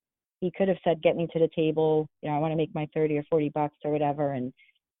 because he could have said, get me to the table. I want to make my 30 or 40 bucks or whatever. And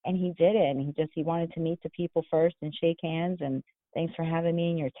he did it. And he wanted to meet the people first and shake hands, and thanks for having me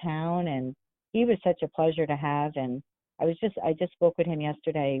in your town. And he was such a pleasure to have. And I just spoke with him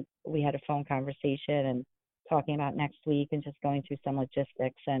yesterday. We had a phone conversation and talking about next week and just going through some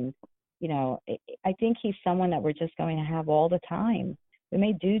logistics. And, I think he's someone that we're just going to have all the time. We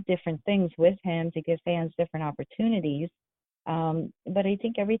may do different things with him to give fans different opportunities. But I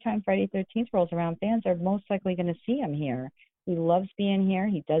think every time Friday 13th rolls around, fans are most likely going to see him here. He loves being here.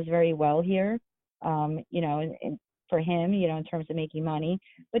 He does very well here, and for him, in terms of making money,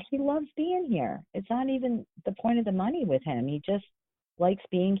 but he loves being here. It's not even the point of the money with him. He just likes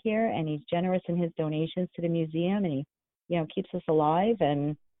being here, and he's generous in his donations to the museum, and he, keeps us alive,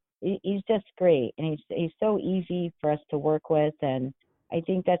 and he's just great. And he's so easy for us to work with. And I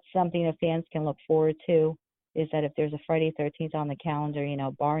think that's something that fans can look forward to, is that if there's a Friday 13th on the calendar,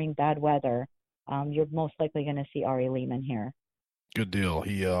 barring bad weather, you're most likely going to see Ari Lehman here. Good deal.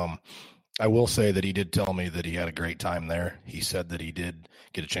 I will say that he did tell me that he had a great time there. He said that he did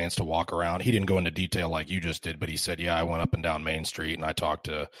get a chance to walk around. He didn't go into detail like you just did, but he said, I went up and down Main Street, and I talked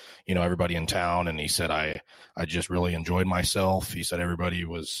to, everybody in town. And he said, I just really enjoyed myself. He said everybody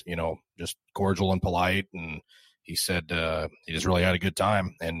was, just cordial and polite. And he said he just really had a good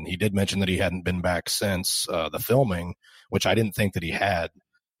time. And he did mention that he hadn't been back since the filming, which I didn't think that he had.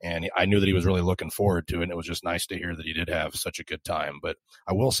 And I knew that he was really looking forward to it. And it was just nice to hear that he did have such a good time. But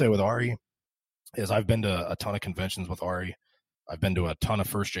I will say with Ari, is I've been to a ton of conventions with Ari. I've been to a ton of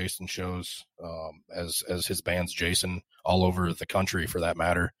First Jason shows as his band's Jason all over the country, for that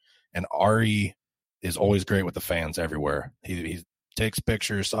matter. And Ari is always great with the fans everywhere. He takes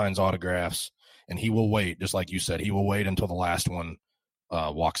pictures, signs autographs, and he will wait, just like you said, he will wait until the last one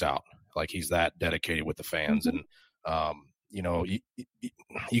walks out. Like, he's that dedicated with the fans. And you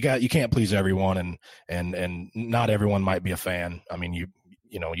can't please everyone, and not everyone might be a fan. I mean, you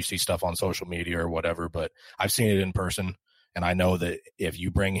see stuff on social media or whatever, but I've seen it in person, and I know that if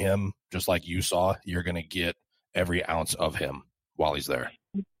you bring him just like you saw, you're going to get every ounce of him while he's there.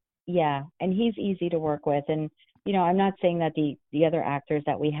 Yeah, and he's easy to work with. And, I'm not saying that the other actors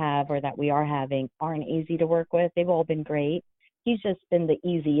that we have or that we are having aren't easy to work with. They've all been great. He's just been the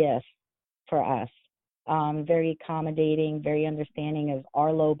easiest for us. Very accommodating, very understanding of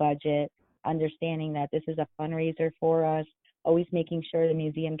our low budget, understanding that this is a fundraiser for us, always making sure the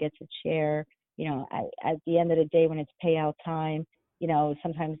museum gets its share. At the end of the day, when it's payout time,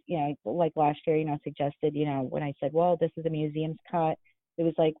 sometimes, like last year, suggested, when I said, well, this is the museum's cut, it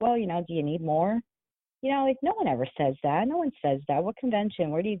was like, well, do you need more? Like no one ever says that. No one says that. What convention?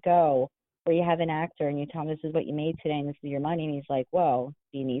 Where do you go where you have an actor and you tell him this is what you made today and this is your money? And he's like, well,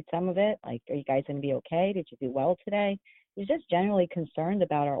 do you need some of it? Like, are you guys going to be okay? Did you do well today? He's just generally concerned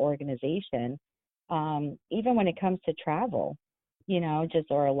about our organization. Even when it comes to travel,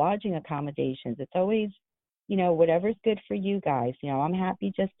 just or lodging accommodations, it's always, whatever's good for you guys. I'm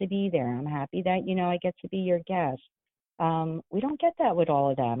happy just to be there. I'm happy that, I get to be your guest. We don't get that with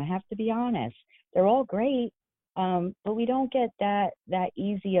all of them. I have to be honest. They're all great, but we don't get that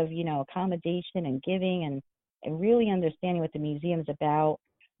easy of, accommodation and giving and really understanding what the museum's about.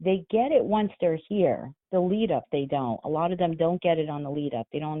 They get it once they're here. The lead up, they don't. A lot of them don't get it on the lead up.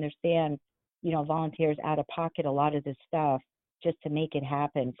 They don't understand, volunteers out of pocket a lot of this stuff just to make it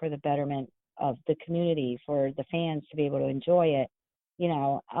happen for the betterment of the community, for the fans to be able to enjoy it.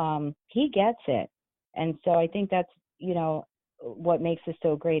 He gets it. And so I think that's, what makes it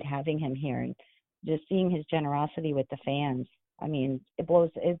so great having him here and just seeing his generosity with the fans. I mean, it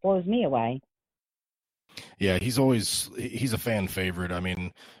blows me away. Yeah, he's a fan favorite. I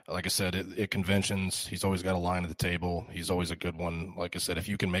mean, like I said, at conventions, he's always got a line at the table. He's always a good one. Like I said, if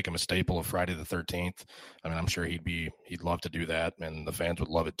you can make him a staple of Friday the 13th, I mean, I'm sure he'd love to do that, and the fans would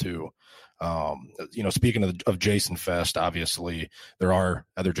love it too. Speaking of Jason Fest, obviously there are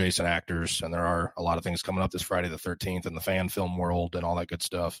other Jason actors, and there are a lot of things coming up this Friday the 13th in the fan film world and all that good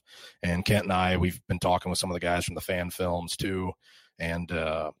stuff. And Kent and I, we've been talking with some of the guys from the fan films too, and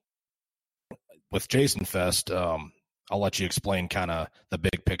with Jason Fest, I'll let you explain kind of the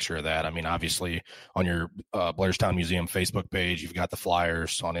big picture of that. I mean, obviously on your Blairstown Museum Facebook page, you've got the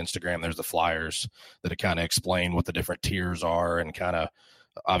flyers. On Instagram, there's the flyers that kind of explain what the different tiers are and kind of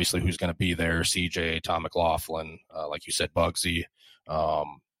obviously who's going to be there. CJ, Tom McLaughlin, like you said, Bugsy.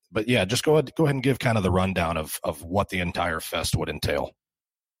 But yeah, just go ahead and give kind of the rundown of what the entire fest would entail.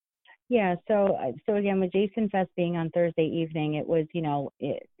 Yeah, so again, with Jason Fest being on Thursday evening, it was,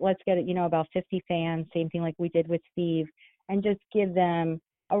 let's get it, about 50 fans, same thing like we did with Steve, and just give them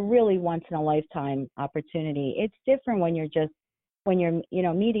a really once-in-a-lifetime opportunity. It's different when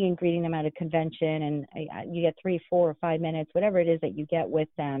you're meeting and greeting them at a convention and you get 3, 4, or 5 minutes, whatever it is that you get with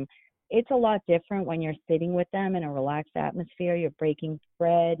them. It's a lot different when you're sitting with them in a relaxed atmosphere, you're breaking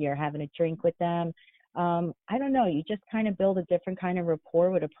bread, you're having a drink with them. I don't know, you just kind of build a different kind of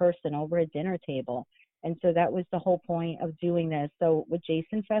rapport with a person over a dinner table. And so that was the whole point of doing this. So with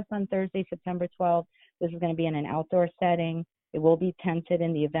Jason Fest on Thursday, September 12th, this is going to be in an outdoor setting. It will be tented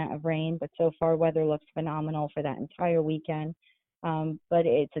in the event of rain, but so far weather looks phenomenal for that entire weekend. But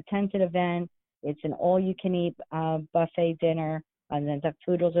it's a tented event. It's an all-you-can-eat buffet dinner. And then the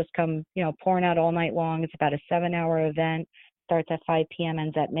food will just come, pouring out all night long. It's about a 7-hour event. Starts at 5 p.m.,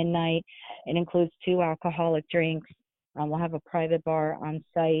 ends at midnight. It includes 2 alcoholic drinks. We'll have a private bar on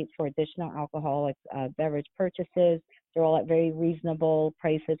site for additional alcoholic beverage purchases. They're all at very reasonable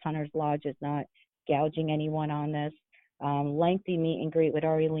prices. Hunter's Lodge is not gouging anyone on this. Lengthy meet and greet with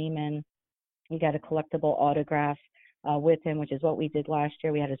Ari Lehman. We got a collectible autograph with him, which is what we did last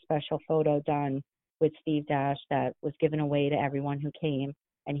year. We had a special photo done with Steve Dash that was given away to everyone who came,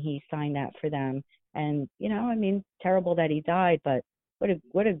 and he signed that for them. And, terrible that he died, but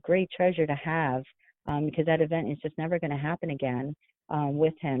what a great treasure to have, because that event is just never going to happen again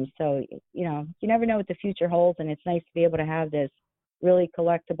with him. So, you never know what the future holds, and it's nice to be able to have this really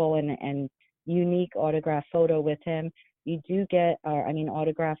collectible and unique autograph photo with him. You do get,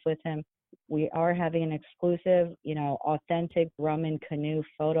 autograph with him. We are having an exclusive, authentic rum and canoe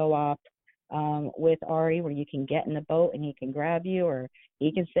photo op with Ari, where you can get in the boat and he can grab you, or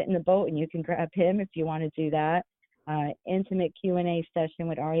he can sit in the boat and you can grab him if you want to do that. Intimate Q&A session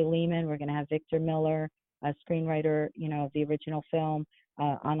with Ari Lehman. We're going to have Victor Miller, a screenwriter, of the original film,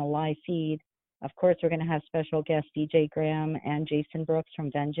 on a live feed. Of course, we're going to have special guests DJ Graham and Jason Brooks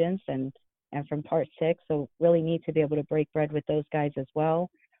from Vengeance and from Part 6. So really need to be able to break bread with those guys as well.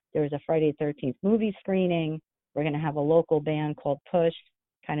 There was a Friday the 13th movie screening. We're going to have a local band called Push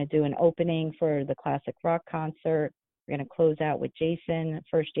kind of do an opening for the classic rock concert. We're going to close out with Jason,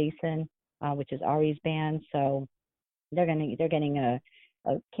 First Jason, which is Ari's band. So they're getting a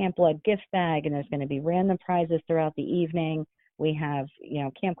Camp Blood gift bag, and there's going to be random prizes throughout the evening. We have,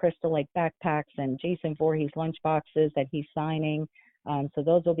 Camp Crystal Lake backpacks and Jason Voorhees lunch boxes that he's signing. So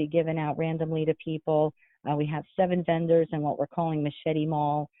those will be given out randomly to people. We have 7 vendors in what we're calling Machete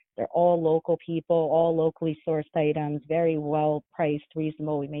Mall. They're all local people, all locally sourced items, very well priced,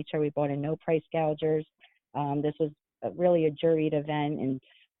 reasonable. We made sure we brought in no price gougers. This was really a juried event, and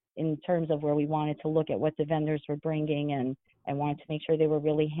in terms of where we wanted to look at what the vendors were bringing and wanted to make sure they were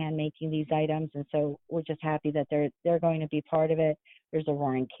really hand making these items. And so we're just happy that they're going to be part of it. There's a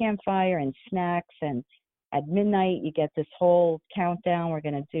roaring campfire and snacks, and at midnight you get this whole countdown. We're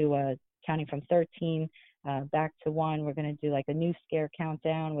going to do counting from 13 back to 1. We're going to do like a new scare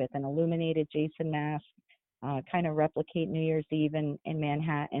countdown with an illuminated Jason mask, kind of replicate New Year's Eve in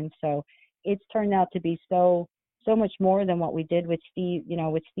Manhattan. So it's turned out to be so much more than what we did with Steve,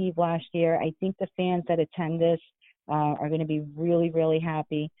 with Steve last year. I think the fans that attend this are going to be really, really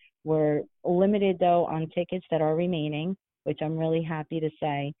happy. We're limited, though, on tickets that are remaining, which I'm really happy to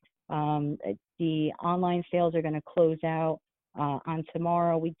say. The online sales are going to close out on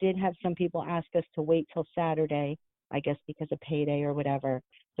tomorrow. We did have some people ask us to wait till Saturday, I guess because of payday or whatever.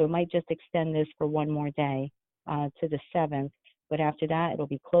 So we might just extend this for one more day to the 7th. But after that, it'll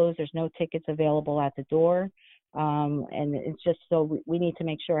be closed. There's no tickets available at the door. And it's just so we need to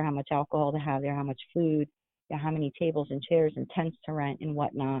make sure how much alcohol to have there, how much food, how many tables and chairs and tents to rent and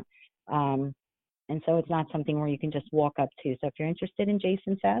whatnot. And so it's not something where you can just walk up to. So if you're interested in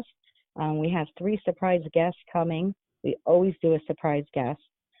Jason Fest, we have 3 surprise guests coming. We always do a surprise guest.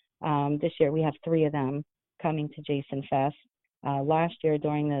 This year we have 3 of them coming to Jason Fest. Last year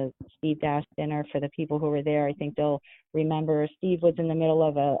during the Steve Dash dinner, for the people who were there, I think they'll remember Steve was in the middle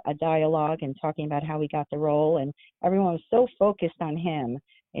of a dialogue and talking about how he got the role, and everyone was so focused on him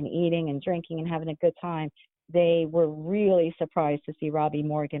and eating and drinking and having a good time. They were really surprised to see Robbie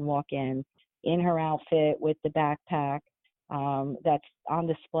Morgan walk in her outfit with the backpack that's on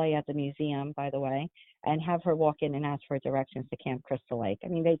display at the museum, by the way, and have her walk in and ask for directions to Camp Crystal Lake. I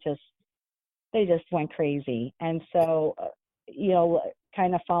mean, they just went crazy. And so,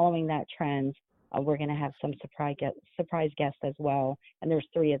 kind of following that trend, we're going to have some surprise guests as well. And there's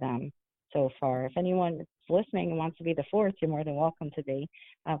 3 of them so far. If anyone is listening and wants to be the 4th, you're more than welcome to be.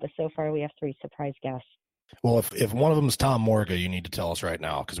 But so far we have 3 surprise guests. Well, if one of them is Tom Morga, you need to tell us right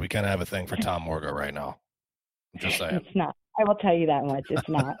now, because we kind of have a thing for Tom Morga right now. I'm just saying. It's not. I will tell you that much. It's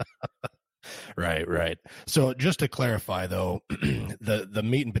not. Right. So just to clarify, though, the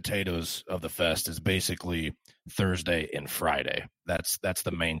meat and potatoes of the fest is basically Thursday and Friday. That's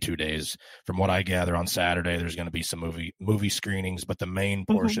the main 2 days. From what I gather, on Saturday there's going to be some movie screenings, but the main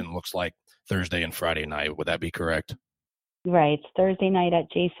portion looks like Thursday and Friday night. Would that be correct? Right. It's Thursday night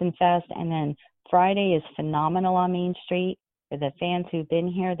at Jason Fest, and then Friday is phenomenal on Main Street. For the fans who've been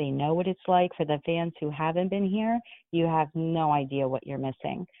here, they know what it's like. For the fans who haven't been here, you have no idea what you're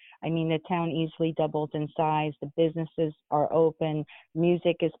missing. I mean, the town easily doubles in size. The businesses are open.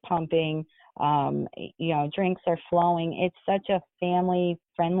 Music is pumping. Drinks are flowing. It's such a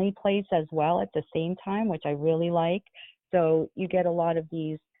family-friendly place as well at the same time, which I really like. So you get a lot of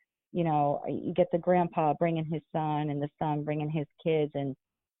these, you get the grandpa bringing his son and the son bringing his kids, and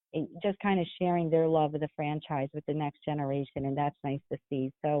just kind of sharing their love of the franchise with the next generation, and that's nice to see.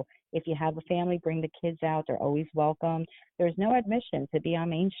 So if you have a family, bring the kids out. They're always welcome. There's no admission to be on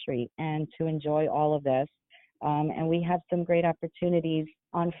Main Street and to enjoy all of this. And we have some great opportunities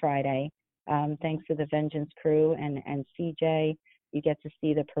on Friday. Thanks to the Vengeance crew and CJ, you get to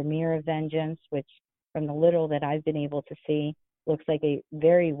see the premiere of Vengeance, which from the little that I've been able to see, looks like a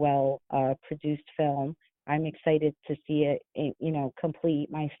very well produced film. I'm excited to see it,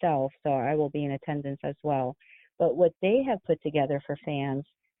 complete myself, so I will be in attendance as well. But what they have put together for fans,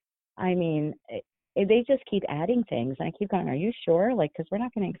 I mean, they just keep adding things. And I keep going, are you sure? Because we're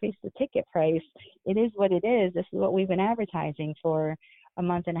not going to increase the ticket price. It is what it is. This is what we've been advertising for a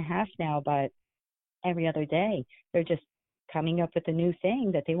month and a half now, but every other day they're just coming up with a new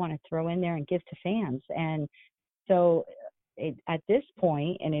thing that they want to throw in there and give to fans. And so at this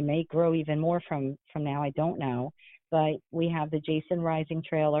point, and it may grow even more from now, I don't know, but we have the Jason Rising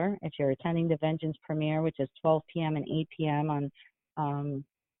trailer. If you're attending the Vengeance premiere, which is 12 p.m. and 8 p.m. on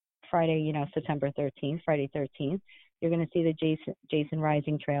Friday, September 13th, Friday 13th, you're going to see the Jason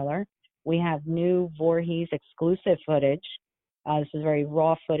Rising trailer. We have new Voorhees exclusive footage. This is very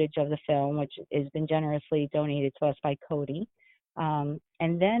raw footage of the film, which has been generously donated to us by Cody. And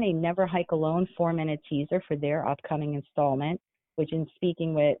then a Never Hike Alone 4-minute teaser for their upcoming installment, which in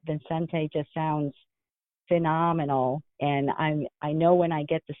speaking with Vincente just sounds phenomenal. And I know when I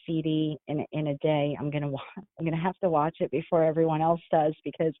get the CD in a day, I'm gonna have to watch it before everyone else does,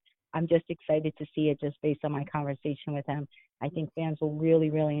 because I'm just excited to see it just based on my conversation with him. I think fans will really,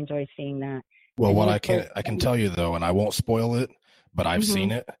 really enjoy seeing that. Well, what I can tell you though, and I won't spoil it, but I've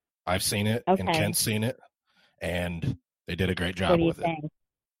seen it. I've seen it, okay. And Kent's seen it, and they did a great job with it.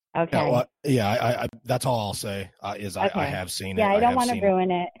 Okay. Yeah, I that's all I'll say is I have seen it. Yeah, I don't want to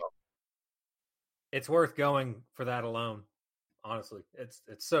ruin it. It's worth going for that alone. Honestly, it's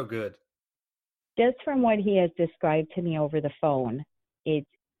so good. Just from what he has described to me over the phone, it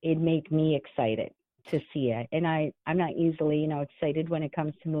made me excited to see it. And I'm not easily, excited when it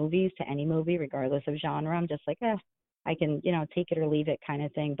comes to movies, to any movie, regardless of genre. I'm just like, I can, take it or leave it kind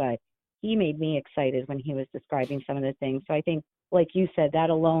of thing. But he made me excited when he was describing some of the things. So I think, like you said, that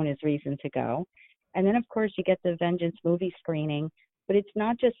alone is reason to go. And then, of course, you get the Vengeance movie screening. But it's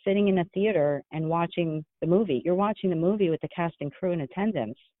not just sitting in a theater and watching the movie. You're watching the movie with the cast and crew in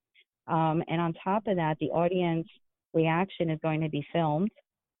attendance. And on top of that, the audience reaction is going to be filmed.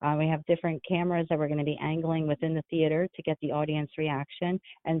 We have different cameras that we're going to be angling within the theater to get the audience reaction.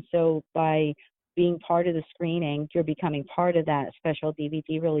 And so by being part of the screening, you're becoming part of that special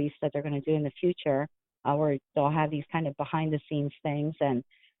DVD release that they're going to do in the future, where they'll have these kind of behind-the-scenes things and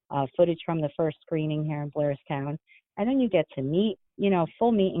footage from the first screening here in Blairstown. And then you get to meet,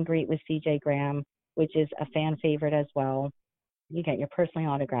 full meet and greet with CJ Graham, which is a fan favorite as well. You get your personally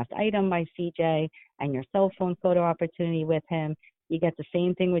autographed item by CJ and your cell phone photo opportunity with him. You get the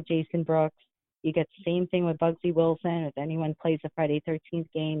same thing with Jason Brooks. You get the same thing with Bugsy Wilson. If anyone plays the Friday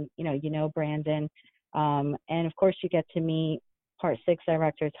 13th game, Brandon. And, of course, you get to meet Part 6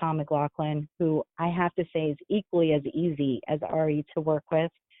 director Tom McLaughlin, who I have to say is equally as easy as Ari to work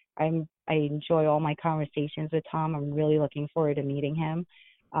with. I enjoy all my conversations with Tom. I'm really looking forward to meeting him,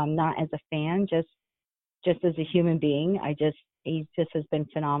 not as a fan, just as a human being. He just has been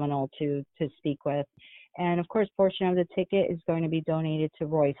phenomenal to speak with. And of course, portion of the ticket is going to be donated to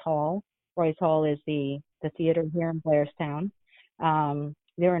Royce Hall. Royce Hall is the theater here in Blairstown.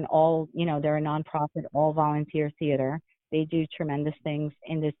 They're they're a nonprofit, all volunteer theater. They do tremendous things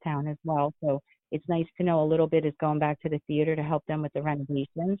in this town as well. So it's nice to know a little bit is going back to the theater to help them with the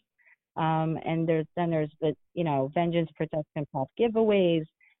renovations. And there's the, Vengeance Protection Pop giveaways.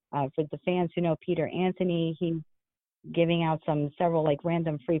 For the fans who know Peter Anthony, he's giving out several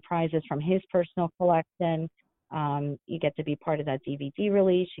random free prizes from his personal collection. You get to be part of that DVD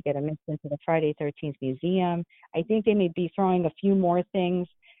release. You get admission to the Friday 13th Museum. I think they may be throwing a few more things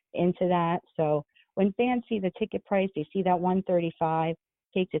into that. So when fans see the ticket price, they see that $135.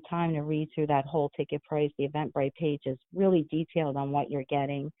 Take the time to read through that whole ticket price. The Eventbrite page is really detailed on what you're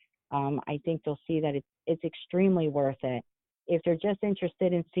getting. I think they'll see that it's extremely worth it. If they're just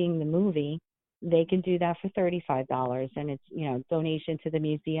interested in seeing the movie, they can do that for $35. And it's, donation to the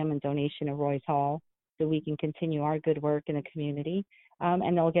museum and donation to Royce Hall so we can continue our good work in the community.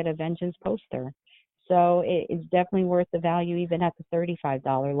 And they'll get a Vengeance poster. So it's definitely worth the value even at the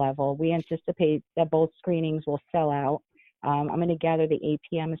 $35 level. We anticipate that both screenings will sell out. I'm going to gather the 8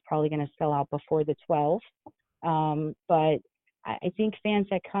 p.m. is probably going to sell out before the 12th. But I think fans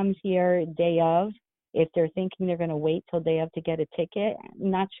that come here day of, if they're thinking they're going to wait till day of to get a ticket, I'm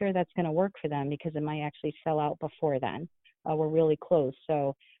not sure that's going to work for them because it might actually sell out before then. We're really close.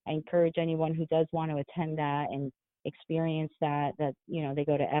 So I encourage anyone who does want to attend that and experience that they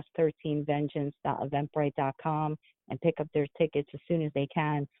go to f13vengeance.eventbrite.com and pick up their tickets as soon as they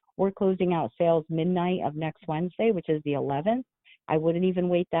can. We're closing out sales midnight of next Wednesday, which is the 11th. I wouldn't even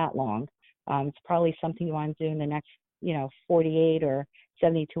wait that long. It's probably something you want to do in the next, 48 or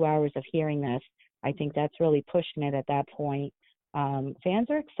 72 hours of hearing this. I think that's really pushing it at that point. Fans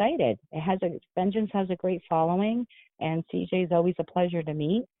are excited. Vengeance has a great following, and CJ is always a pleasure to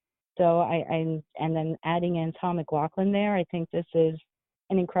meet. So and then adding in Tom McLaughlin there, I think this is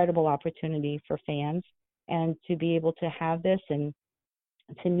an incredible opportunity for fans, and to be able to have this and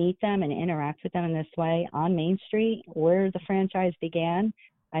to meet them and interact with them in this way on Main Street, where the franchise began.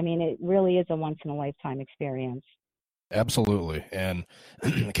 I mean, it really is a once-in-a-lifetime experience. Absolutely. And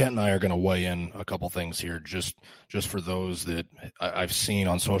Kent and I are going to weigh in a couple things here, just for those that I've seen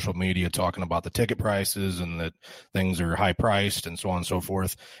on social media talking about the ticket prices and that things are high priced and so on and so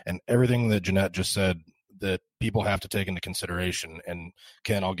forth. And everything that Jeanette just said that people have to take into consideration. And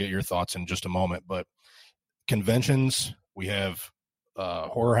Ken, I'll get your thoughts in just a moment, but conventions, we have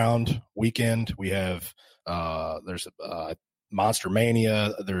Horror Hound weekend. We have there's Monster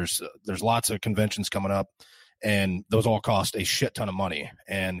Mania. There's lots of conventions coming up. And those all cost a shit ton of money.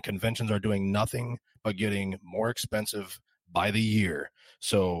 And conventions are doing nothing but getting more expensive by the year.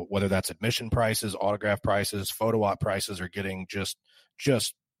 So whether that's admission prices, autograph prices, photo op prices are getting just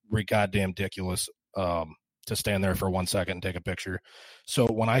goddamn ridiculous to stand there for 1 second and take a picture. So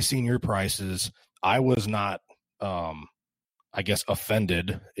when I seen your prices, I was not, I guess,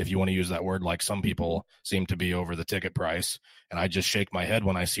 offended, if you want to use that word, like some people seem to be over the ticket price. And I just shake my head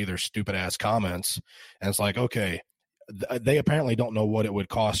when I see their stupid ass comments. And it's like, okay, they apparently don't know what it would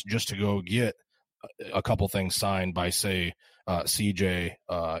cost just to go get a couple things signed by, say, CJ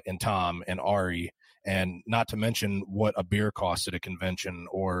and Tom and Ari, and not to mention what a beer costs at a convention,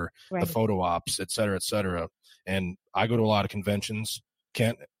 or the photo ops, et cetera, et cetera. And I go to a lot of conventions.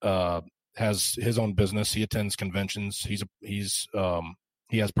 Kent has his own business. He attends conventions. He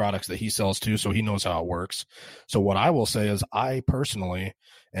has products that he sells too, so he knows how it works. So what I will say is, I personally,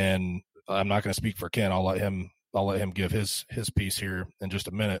 and I'm not going to speak for Ken, I'll let him give his piece here in just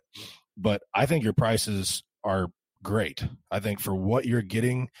a minute, but I think your prices are great. I think for what you're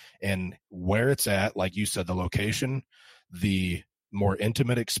getting and where it's at, like you said, the location, the more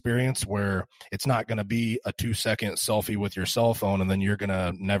intimate experience, where it's not going to be a 2-second selfie with your cell phone and then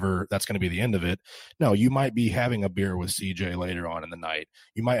that's going to be the end of it. No, you might be having a beer with CJ later on in the night.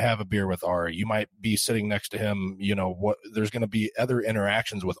 You might have a beer with Ari. You might be sitting next to him. There's going to be other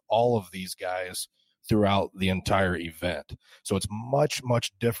interactions with all of these guys throughout the entire event. So it's much,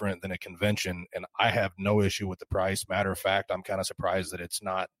 much different than a convention. And I have no issue with the price. Matter of fact, I'm kind of surprised that it's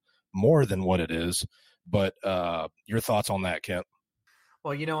not more than what it is. But your thoughts on that, Kent?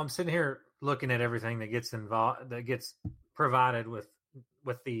 Well, I'm sitting here looking at everything that gets involved, that gets provided with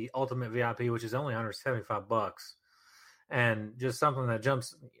the Ultimate VIP, which is only $175, and just something that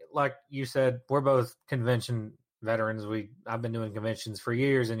jumps. Like you said, we're both convention veterans. I've been doing conventions for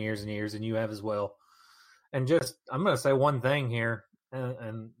years and years and years, and you have as well. And I'm going to say one thing here,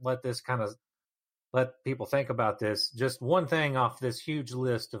 and let people think about this. Just one thing off this huge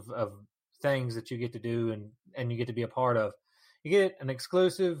list of things that you get to do and you get to be a part of. You get an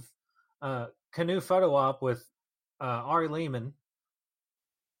exclusive canoe photo op with Ari Lehman.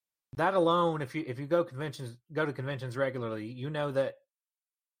 That alone, if you go to conventions regularly, you know that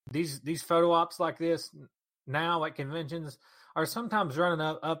these photo ops like this now at conventions are sometimes running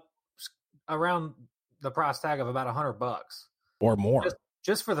up around the price tag of about $100 or more,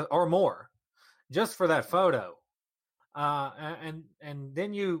 just for that photo. And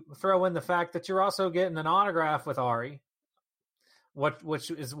then you throw in the fact that you're also getting an autograph with Ari, which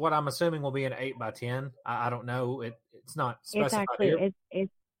is what I'm assuming will be an 8x10. I don't know. It's not specified. It's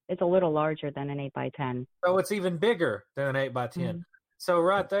actually it's a little larger than an 8x10. So it's even bigger than an 8x10. Mm-hmm. So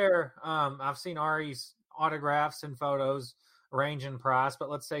right there, I've seen Ari's autographs and photos range in price, but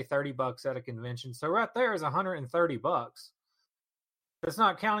let's say $30 at a convention. So right there is $130. It's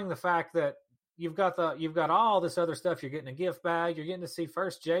not counting the fact that you've got all this other stuff. You're getting a gift bag. You're getting to see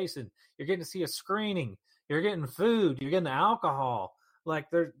First Jason. You're getting to see a screening. You're getting food. You're getting the alcohol.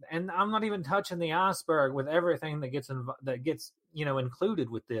 And I'm not even touching the iceberg with everything that gets included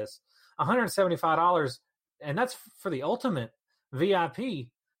with this. $175, and that's for the Ultimate VIP,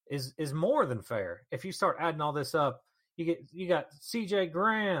 is more than fair. If you start adding all this up, you got CJ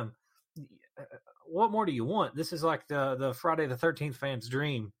Graham. What more do you want? This is like the Friday the 13th fan's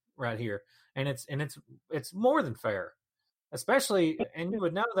dream right here, and it's more than fair. Especially, and you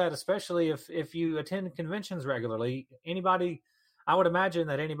would know that, especially if you attend conventions regularly. I would imagine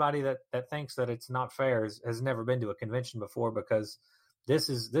that anybody that thinks that it's not fair has never been to a convention before, because this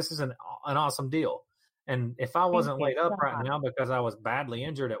is an awesome deal. And if I wasn't laid up right now because I was badly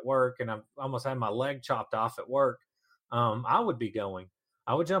injured at work and I almost had my leg chopped off at work, I would be going.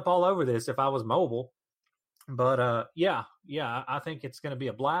 I would jump all over this if I was mobile. But I think it's going to be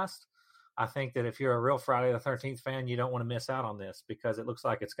a blast. I think that if you're a real Friday the 13th fan, you don't want to miss out on this, because it looks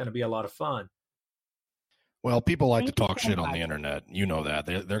like it's going to be a lot of fun. Well, people like to talk shit on the internet. You know that.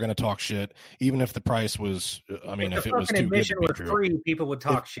 They're going to talk shit, even if the price was, if it was too good to be true. Free, people would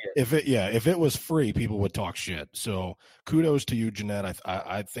talk shit. If it was free, people would talk shit. So kudos to you, Jeanette.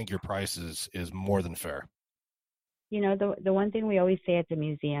 I think your price is more than fair. The one thing we always say at the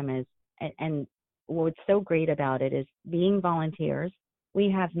museum is, and what's so great about it is, being volunteers, we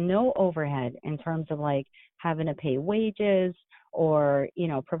have no overhead in terms of like having to pay wages or,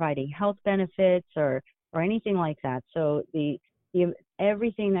 providing health benefits or anything like that. So the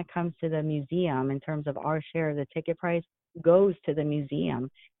everything that comes to the museum in terms of our share of the ticket price goes to the museum.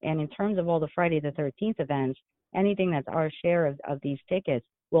 And in terms of all the Friday the 13th events, anything that's our share of these tickets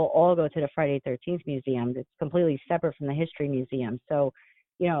will all go to the Friday the 13th museum. It's completely separate from the History Museum. So,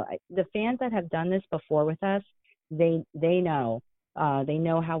 the fans that have done this before with us, they know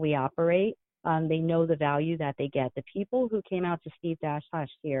how we operate. They know the value that they get. The people who came out to Steve Dash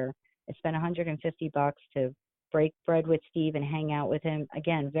last year and spent $150 to break bread with Steve and hang out with him.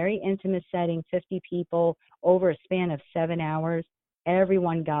 Again, very intimate setting, 50 people over a span of 7 hours.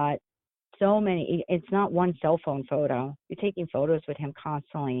 Everyone got so many. It's not one cell phone photo. You're taking photos with him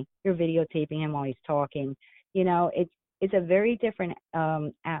constantly. You're videotaping him while he's talking. It's a very different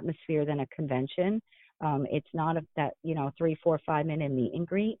atmosphere than a convention. It's not that 3, 4, 5 minute meet and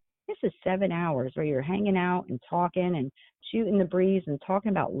greet. This is 7 hours where you're hanging out and talking and shooting the breeze and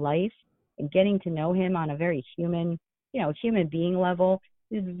talking about life and getting to know him on a very human being level.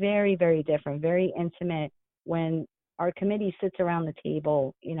 Is very, very different, very intimate. When our committee sits around the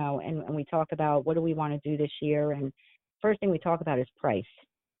table, and we talk about what do we want to do this year, and first thing we talk about is price.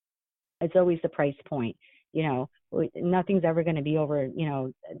 It's always the price point. Nothing's ever going to be over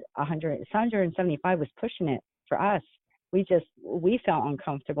 100. 175 was pushing it for us. We felt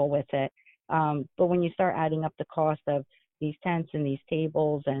uncomfortable with it. But when you start adding up the cost of these tents and these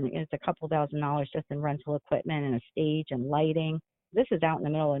tables, and it's a couple $1,000s just in rental equipment and a stage and lighting. This is out in the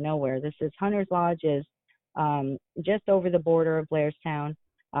middle of nowhere. This is Hunter's Lodge, is just over the border of Blairstown.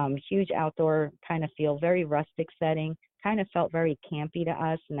 Huge outdoor kind of feel, very rustic setting, kind of felt very campy to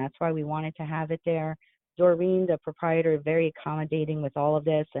us, and that's why we wanted to have it there. Doreen, the proprietor, very accommodating with all of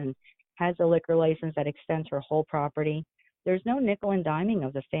this and has a liquor license that extends her whole property. There's no nickel and diming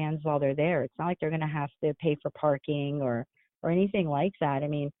of the fans while they're there. It's not like they're going to have to pay for parking or anything like that. I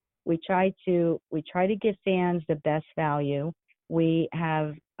mean, we try to give fans the best value. We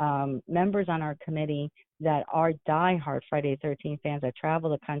have members on our committee that are diehard Friday the 13th fans that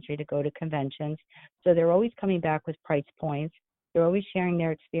travel the country to go to conventions. So they're always coming back with price points. They're always sharing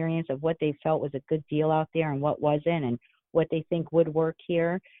their experience of what they felt was a good deal out there and what wasn't, and what they think would work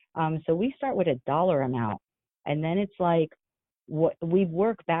here. So we start with a dollar amount, and then it's like we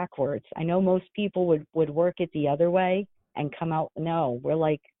work backwards. I know most people would work it the other way and come out. No, we're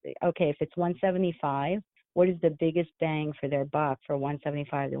like, okay, if it's $175, what is the biggest bang for their buck for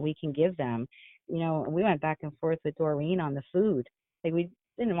 $175 that we can give them? And we went back and forth with Doreen on the food. Like, we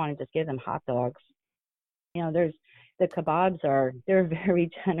didn't want to just give them hot dogs. There's the kebabs they're very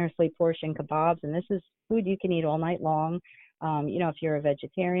generously portioned kebabs, and this is food you can eat all night long. If you're a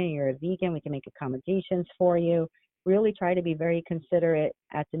vegetarian, you're a vegan, we can make accommodations for you. Really try to be very considerate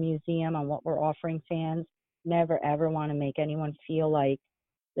at the museum on what we're offering fans. Never, ever want to make anyone feel like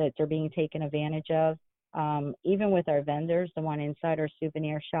that they're being taken advantage of. Even with our vendors, the one inside our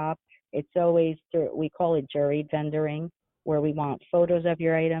souvenir shop, it's always we call it juried vendoring, where we want photos of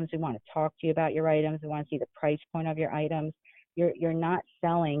your items. We want to talk to you about your items. We want to see the price point of your items. You're not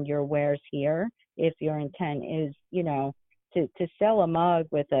selling your wares here if your intent is, to sell a mug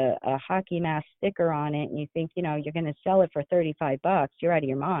with a hockey mask sticker on it, and you think, you're going to sell it for $35, you're out of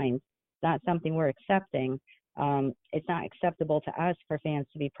your mind. It's not something we're accepting. It's not acceptable to us for fans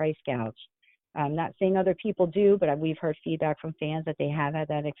to be price gouged. I'm not saying other people do, but we've heard feedback from fans that they have had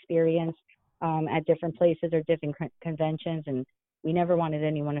that experience at different places or different conventions, and we never wanted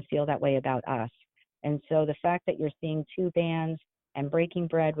anyone to feel that way about us. And so the fact that you're seeing 2 bands and breaking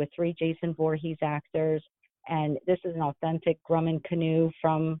bread with 3 Jason Voorhees actors, and this is an authentic Grumman canoe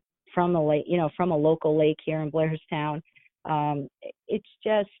from a lake, from a local lake here in Blairstown. It's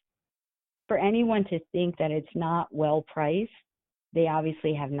just, for anyone to think that it's not well priced, they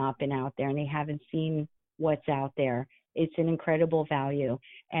obviously have not been out there and they haven't seen what's out there. It's an incredible value.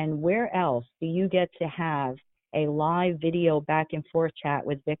 And where else do you get to have a live video back and forth chat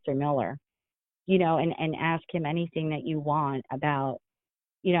with Victor Miller, and ask him anything that you want about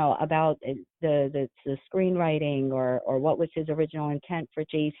the screenwriting or what was his original intent for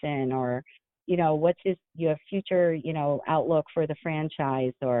Jason, or, what's his future, outlook for the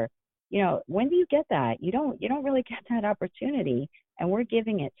franchise, or, when do you get that? You don't really get that opportunity, and we're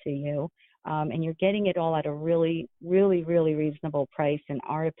giving it to you. And you're getting it all at a really, really, really reasonable price, in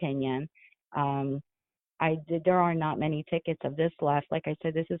our opinion. There are not many tickets of this left. Like I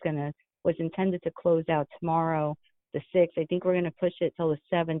said, this was intended to close out tomorrow, the 6th. I think we're going to push it till the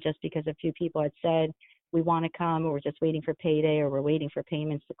 7th, just because a few people had said we want to come, or we're just waiting for payday, or we're waiting for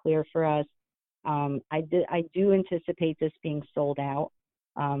payments to clear for us. I do anticipate this being sold out.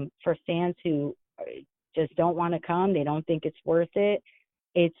 For fans who just don't want to come, they don't think it's worth it,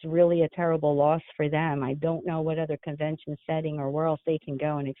 it's really a terrible loss for them. I don't know what other convention setting or where else they can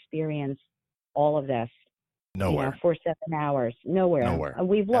go and experience all of this. Nowhere. For 7 hours. Nowhere.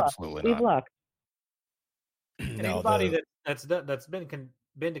 We've looked. Absolutely We've not. looked. And anybody that's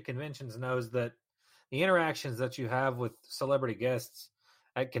been to conventions knows that the interactions that you have with celebrity guests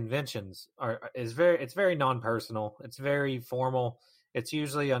at conventions it's very non-personal. It's very formal. It's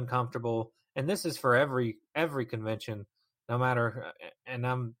usually uncomfortable, and this is for every convention, no matter. And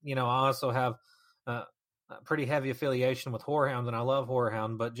I also have a pretty heavy affiliation with Whorehound, and I love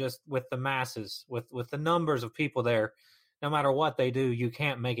Whorehound, but just with the masses, with the numbers of people there, no matter what they do, you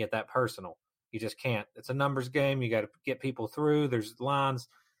can't make it that personal. You just can't. It's a numbers game. You got to get people through. There's lines.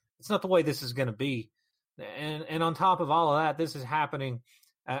 It's not the way this is going to be. And on top of all of that, this is happening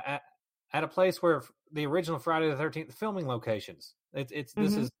at a place where the original Friday the 13th filming locations. It's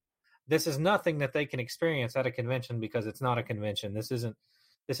Mm-hmm. this is nothing that they can experience at a convention because it's not a convention. This isn't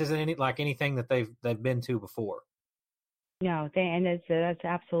like anything that they've been to before. No, and that's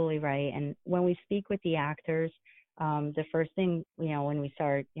absolutely right. And when we speak with the actors, the first thing, when we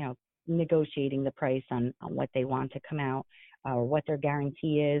start, negotiating the price on what they want to come out, or what their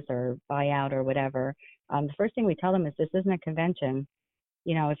guarantee is, or buyout or whatever, the first thing we tell them is this isn't a convention.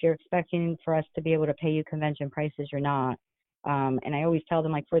 If you're expecting for us to be able to pay you convention prices, you're not. And I always tell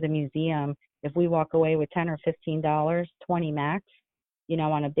them, like, for the museum, if we walk away with $10 or $15, 20 max,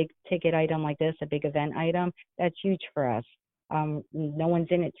 on a big ticket item like this, a big event item, that's huge for us. No one's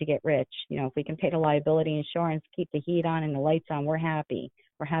in it to get rich. If we can pay the liability insurance, keep the heat on and the lights on, we're happy.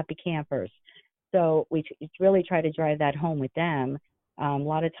 We're happy campers. So we really try to drive that home with them. A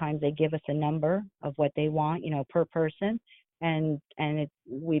lot of times they give us a number of what they want, per person. And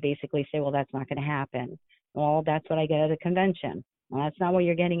we basically say, well, that's not going to happen. Well, that's what I get at a convention. Well, that's not what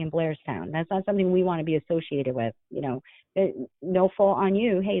you're getting in Blairstown. That's not something we want to be associated with. No fault on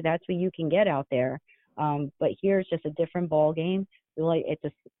you. Hey, that's what you can get out there. But here's just a different ball game. It's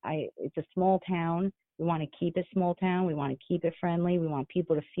a small town. We want to keep it small town. We want to keep it friendly. We want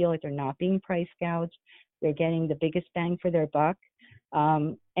people to feel like they're not being price gouged. They're getting the biggest bang for their buck.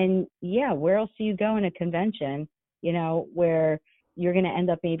 And yeah, where else do you go in a convention, where you're going to end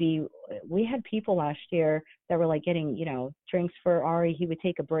up, maybe we had people last year that were like getting, drinks for Ari. He would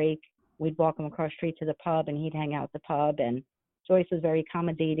take a break. We'd walk him across the street to the pub and he'd hang out at the pub. And Joyce was very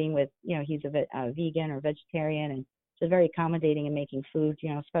accommodating with, he's a vegan or vegetarian, and she's very accommodating in making food,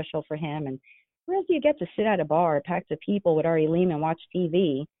 special for him. And whereas you get to sit at a bar packed with people with Ari Lehman, watch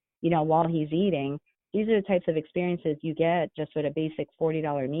TV, while he's eating, these are the types of experiences you get just with a basic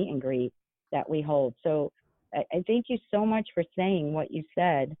 $40 meet and greet that we hold. So I thank you so much for saying what you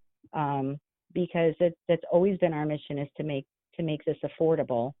said, because that's always been our mission, is to make this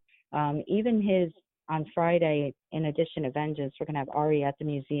affordable. Even on Friday, in addition to Vengeance, we're going to have Ari at the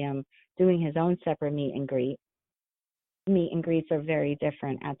museum doing his own separate meet and greet. Meet and greets are very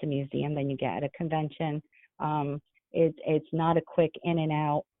different at the museum than you get at a convention. It's not a quick in and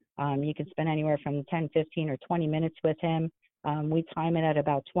out. You can spend anywhere from 10, 15, or 20 minutes with him. We time it at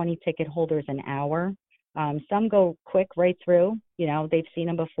about 20 ticket holders an hour. Some go quick right through. They've seen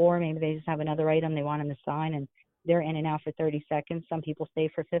them before. Maybe they just have another item they want him to sign, and they're in and out for 30 seconds. Some people stay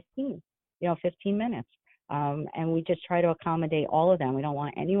for 15 minutes. And we just try to accommodate all of them. We don't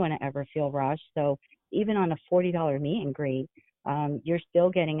want anyone to ever feel rushed. So even on a $40 meet and greet, you're still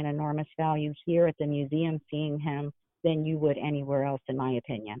getting an enormous value here at the museum seeing him than you would anywhere else, in my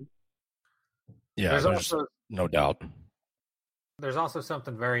opinion. Yeah, there's no doubt. There's also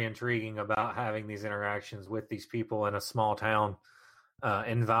something very intriguing about having these interactions with these people in a small town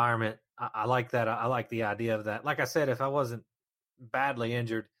environment. I like that. I like the idea of that. Like I said, if I wasn't badly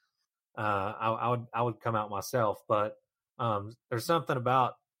injured, I would come out myself. But there's something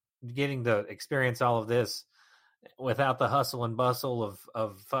about getting to experience all of this without the hustle and bustle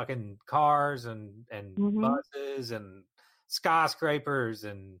of fucking cars and Mm-hmm. buses and skyscrapers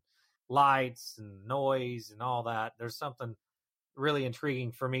and lights and noise and all that. There's something really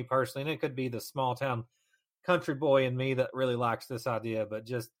intriguing for me personally, and it could be the small town country boy in me that really likes this idea, but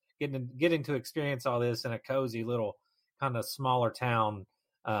just getting to experience all this in a cozy little kind of smaller town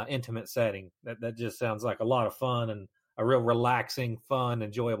intimate setting, that just sounds like a lot of fun and a real relaxing, fun,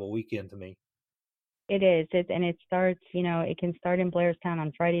 enjoyable weekend to me. It is. And it starts, it can start in Blairstown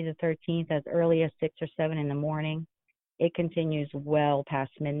on Friday the 13th as early as 6 or 7 in the morning. It continues well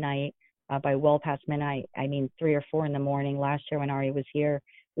past midnight. By well past midnight, I mean 3 or 4 in the morning. Last year when Ari was here,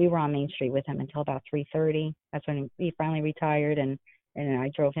 we were on Main Street with him until about 3:30. That's when he finally retired, and I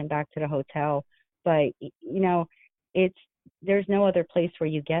drove him back to the hotel. But, there's no other place where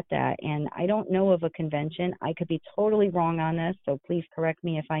you get that. And I don't know of a convention, I could be totally wrong on this, so please correct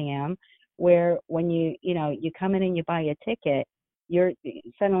me if I am, where when you come in and you buy a ticket, you're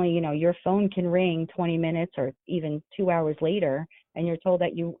suddenly, your phone can ring 20 minutes or even 2 hours later, and you're told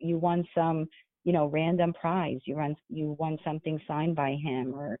that you won some, random prize. You won something signed by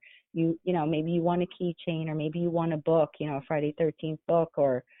him, or maybe you won a keychain, or maybe you won a book, a Friday 13th book,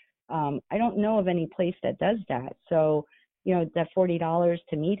 or I don't know of any place that does that. So, that $40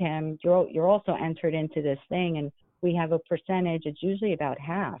 to meet him, you're also entered into this thing, and we have a percentage. It's usually about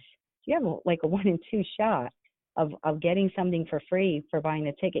half. You have like a 1 in 2 shot of getting something for free for buying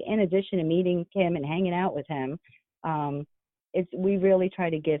the ticket, in addition to meeting him and hanging out with him. We really try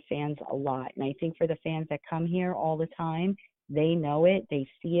to give fans a lot. And I think for the fans that come here all the time, they know it, they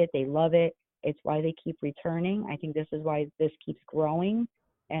see it, they love it. It's why they keep returning. I think this is why this keeps growing.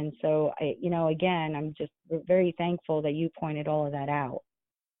 And so, again, I'm just very thankful that you pointed all of that out.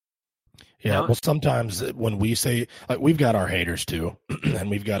 Yeah, well, sometimes when we say, like, we've got our haters too, and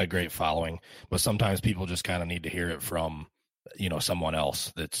we've got a great following, but sometimes people just kind of need to hear it from, someone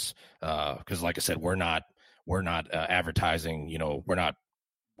else that's, because like I said, we're not advertising, we're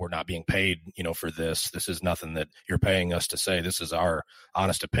not being paid, for this. This is nothing that you're paying us to say. This is our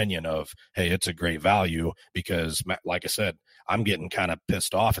honest opinion of, hey, it's a great value, because like I said, I'm getting kind of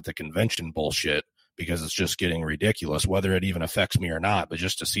pissed off at the convention bullshit, because it's just getting ridiculous, whether it even affects me or not. But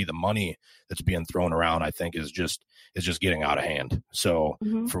just to see the money that's being thrown around, I think is just getting out of hand. So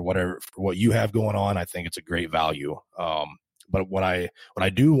for what you have going on, I think it's a great value. But what I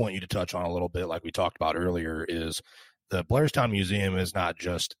do want you to touch on a little bit, like we talked about earlier, is the Blairstown Museum is not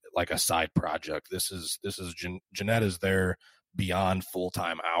just like a side project. This is Jeanette is there beyond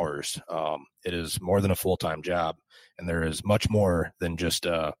full-time hours. It is more than a full-time job, and there is much more than just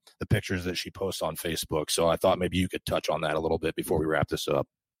the pictures that she posts on Facebook. So I thought maybe you could touch on that a little bit before we wrap this up.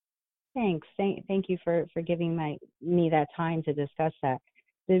 Thanks. Thank you for giving me that time to discuss that.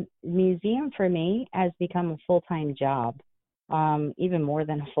 The museum for me has become a full-time job, even more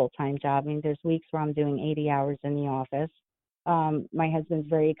than a full-time job. I mean, there's weeks where I'm doing 80 hours in the office. My husband's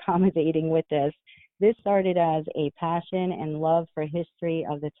very accommodating with this. This started as a passion and love for history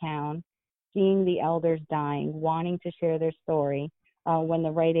of the town, seeing the elders dying, wanting to share their story. When the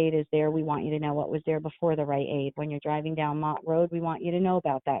Rite Aid is there, we want you to know what was there before the Rite Aid. When you're driving down Mott Road, we want you to know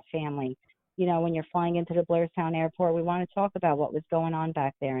about that family. When you're flying into the Blairstown Airport, we want to talk about what was going on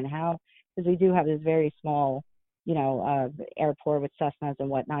back there and how, because we do have this very small, airport with Cessnas and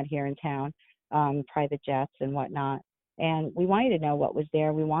whatnot here in town, private jets and whatnot. And we want you to know what was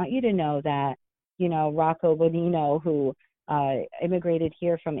there. We want you to know that, Rocco Bonino, who immigrated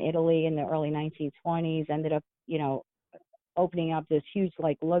here from Italy in the early 1920s, ended up, opening up this huge,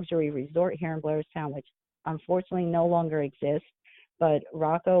 luxury resort here in Blairstown, which unfortunately no longer exists. But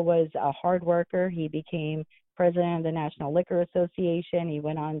Rocco was a hard worker. He became president of the National Liquor Association. He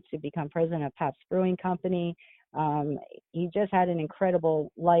went on to become president of Pabst Brewing Company. He just had an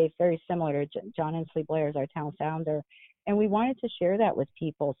incredible life, very similar to John Inslee Blair as our town founder. And we wanted to share that with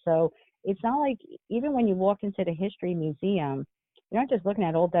people. So it's not like, even when you walk into the History Museum, you're not just looking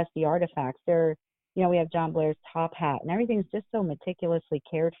at old dusty artifacts. We have John Blair's top hat, and everything's just so meticulously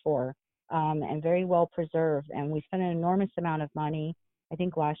cared for, and very well preserved. And we spent an enormous amount of money. I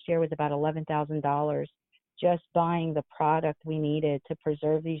think last year was about $11,000 just buying the product we needed to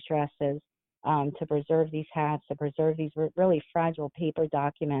preserve these dresses, to preserve these hats, to preserve these really fragile paper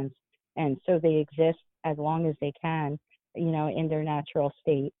documents. And so they exist as long as they can, in their natural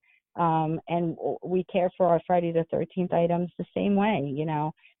state. And we care for our Friday the 13th items the same way,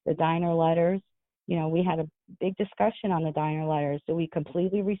 the diner letters. We had a big discussion on the diner letters. Do we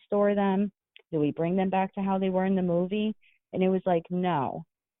completely restore them? Do we bring them back to how they were in the movie? And it was like, no.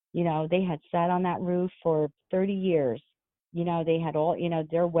 They had sat on that roof for 30 years. They had all,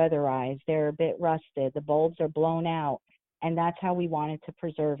 they're weatherized. They're a bit rusted. The bulbs are blown out. And that's how we wanted to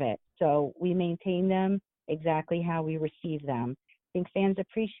preserve it. So we maintain them exactly how we receive them. I think fans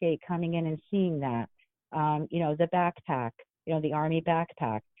appreciate coming in and seeing that. The backpack, the Army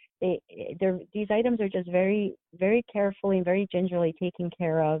backpack. These items are just very, very carefully and very gingerly taken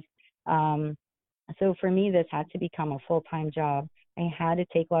care of. So for me, this had to become a full-time job. I had to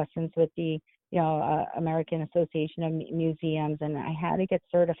take lessons with the, American Association of Museums, and I had to get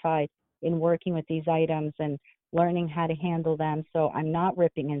certified in working with these items and learning how to handle them. So I'm not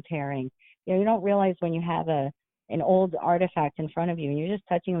ripping and tearing. You don't realize when you have an old artifact in front of you and you're just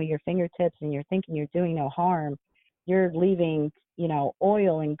touching with your fingertips and you're thinking you're doing no harm, you're leaving,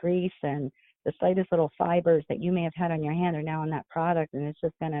 oil and grease and the slightest little fibers that you may have had on your hand are now on that product, and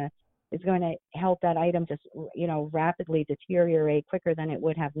it's going to help that item just, rapidly deteriorate quicker than it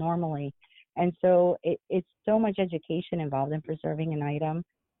would have normally. And so it's so much education involved in preserving an item.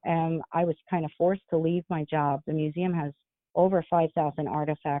 I was kind of forced to leave my job. The museum has over 5,000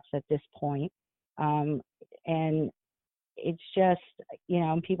 artifacts at this point. And it's just,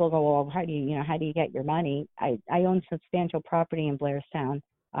 people go, well, how do you get your money? I own substantial property in Blairstown.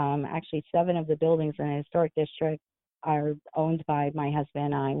 Actually, 7 of the buildings in the historic district are owned by my husband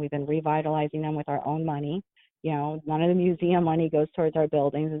and I. We've been revitalizing them with our own money. None of the museum money goes towards our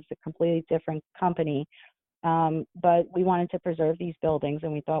buildings. It's a completely different company. But we wanted to preserve these buildings,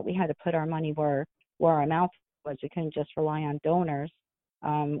 and we thought we had to put our money where our mouth was. We couldn't just rely on donors.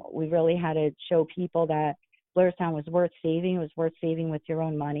 We really had to show people that Blairstown was worth saving. It was worth saving with your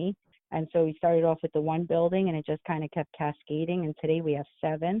own money. And so we started off with the 1 building, and it just kind of kept cascading. And today we have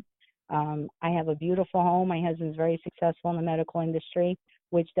 7. I have a beautiful home. My husband's very successful in the medical industry,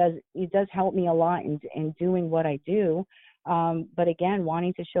 which does help me a lot in doing what I do. But again,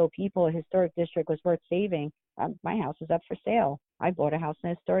 wanting to show people a historic district was worth saving. My house is up for sale. I bought a house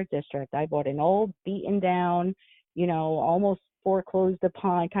in a historic district. I bought an old, beaten down, almost foreclosed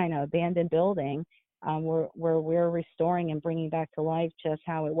upon kind of abandoned building, where we're restoring and bringing back to life just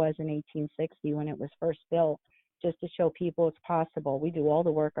how it was in 1860 when it was first built, just to show people it's possible. We do all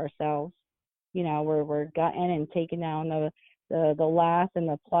the work ourselves. We're gutting and taking down the lath and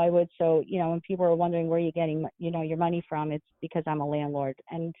the plywood. So, when people are wondering where you're getting, your money from, it's because I'm a landlord.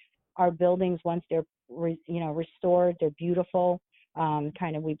 And our buildings, once they're, restored, they're beautiful.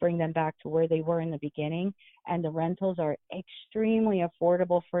 We bring them back to where they were in the beginning. And the rentals are extremely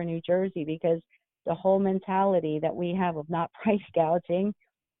affordable for New Jersey, because the whole mentality that we have of not price gouging,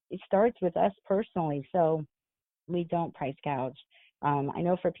 it starts with us personally. So we don't price gouge. I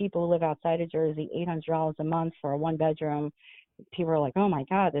know for people who live outside of Jersey, $800 a month for a 1-bedroom, people are like, oh my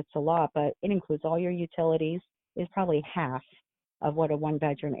God, that's a lot, but it includes all your utilities. It's probably half of what a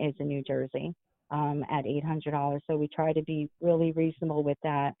 1-bedroom is in New Jersey at $800. So we try to be really reasonable with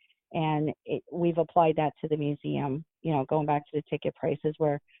that. And we've applied that to the museum, going back to the ticket prices,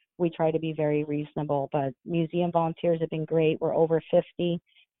 where we try to be very reasonable. But museum volunteers have been great. We're over 50.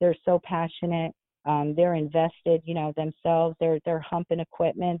 They're so passionate. They're invested, themselves. They're humping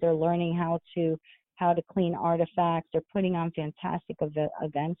equipment. They're learning how to clean artifacts. They're putting on fantastic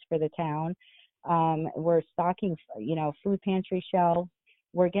events for the town. We're stocking, food pantry shelves.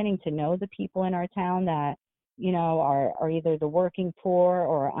 We're getting to know the people in our town that, are either the working poor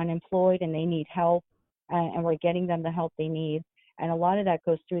or unemployed and they need help, and we're getting them the help they need. And a lot of that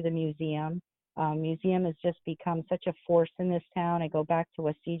goes through the museum. Museum has just become such a force in this town. I go back to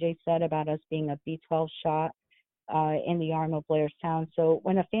what CJ said about us being a B-12 shot in the arm of Blairstown. So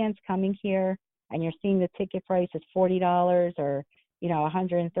when a fan's coming here and you're seeing the ticket price is $40 or,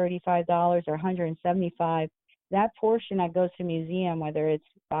 $135 or $175, that portion that goes to museum, whether it's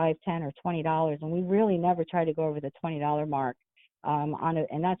 $5, $10, or $20, and we really never try to go over the $20 mark,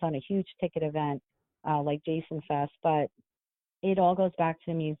 and that's on a huge ticket event like Jason Fest, but it all goes back to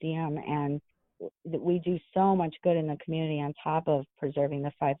the museum, and we do so much good in the community on top of preserving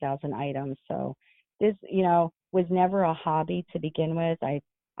the 5,000 items. So this, was never a hobby to begin with.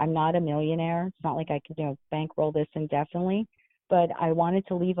 I'm not a millionaire. It's not like I could, bankroll this indefinitely, but I wanted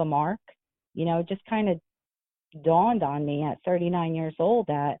to leave a mark. It just kind of dawned on me at 39 years old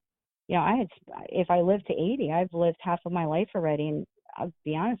that, if I live to 80, I've lived half of my life already. And I'll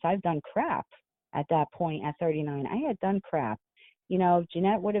be honest, I've done crap at that point at 39. I had done crap. If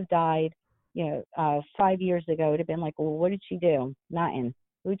Jeanette would have died, 5 years ago, it would have been like, well, what did she do? Nothing.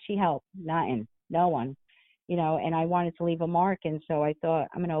 Who'd she help? Nothing. No one. And I wanted to leave a mark. And so I thought,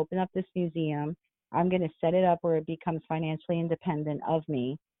 I'm going to open up this museum. I'm going to set it up where it becomes financially independent of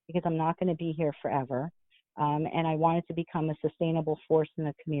me, because I'm not going to be here forever. And I wanted to become a sustainable force in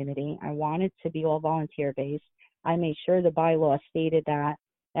the community. I wanted to be all volunteer based. I made sure the bylaw stated that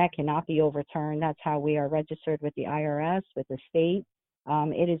cannot be overturned. That's how we are registered with the IRS, with the state.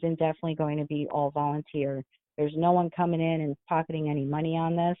 It is indefinitely going to be all volunteer. There's no one coming in and pocketing any money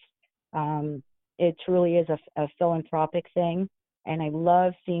on this. It truly is a philanthropic thing. And I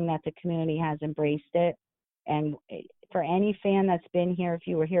love seeing that the community has embraced it. And for any fan that's been here, if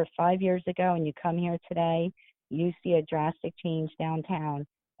you were here 5 years ago and you come here today, you see a drastic change downtown.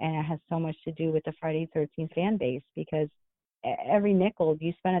 And it has so much to do with the Friday the 13th fan base, because every nickel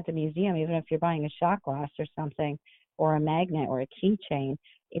you spend at the museum, even if you're buying a shot glass or something, or a magnet or a keychain,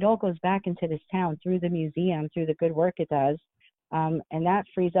 it all goes back into this town through the museum, through the good work it does. And that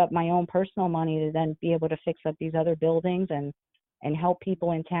frees up my own personal money to then be able to fix up these other buildings and help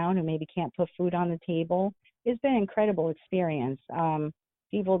people in town who maybe can't put food on the table. It's been an incredible experience. Some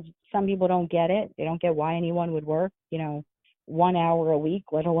people don't get it. They don't get why anyone would work, 1 hour a week,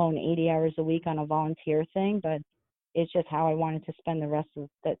 let alone 80 hours a week on a volunteer thing. But it's just how I wanted to spend the rest of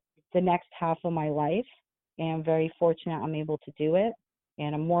the next half of my life. And I'm very fortunate I'm able to do it.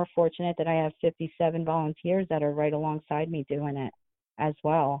 And I'm more fortunate that I have 57 volunteers that are right alongside me doing it as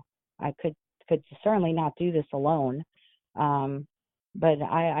well. I could certainly not do this alone. But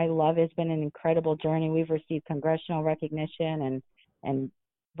I love it. It's been an incredible journey. We've received congressional recognition and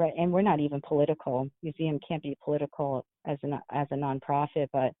we're not even political. Museum can't be political as a nonprofit,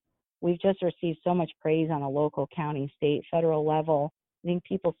 but we've just received so much praise on a local, county, state, federal level. I think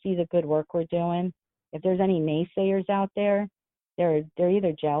people see the good work we're doing. If there's any naysayers out there, they're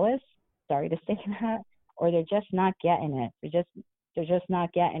either jealous, sorry to say that, or they're just not getting it. They're just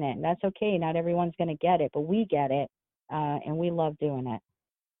not getting it. And that's okay. Not everyone's going to get it, but we get it. And we love doing it.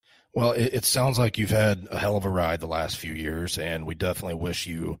 Well, it sounds like you've had a hell of a ride the last few years, and we definitely wish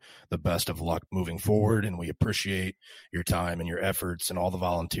you the best of luck moving forward. And we appreciate your time and your efforts and all the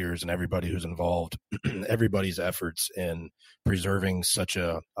volunteers and everybody who's involved, everybody's efforts in preserving such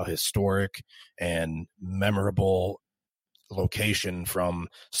a historic and memorable location from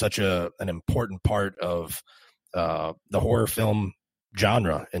such an important part of the horror film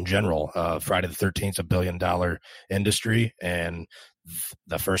genre in general. Friday the 13th, $1 billion industry, and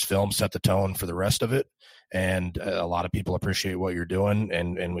the first film set the tone for the rest of it. And a lot of people appreciate what you're doing,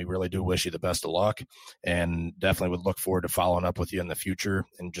 and we really do wish you the best of luck, and definitely would look forward to following up with you in the future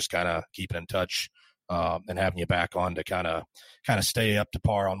and just kind of keeping in touch and having you back on to kind of stay up to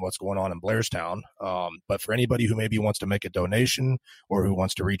par on what's going on in Blairstown. But for anybody who maybe wants to make a donation or who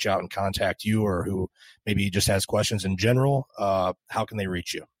wants to reach out and contact you, or who maybe just has questions in general, how can they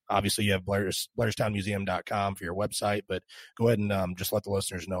reach you? Obviously, you have blairstownmuseum.com for your website, but go ahead and just let the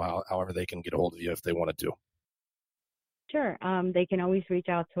listeners know however they can get a hold of you if they wanted to. Sure. They can always reach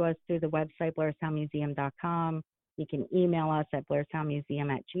out to us through the website, blairstownmuseum.com. You can email us at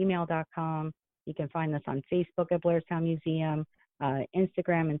blairstownmuseum@gmail.com. You can find us on Facebook at Blairstown Museum,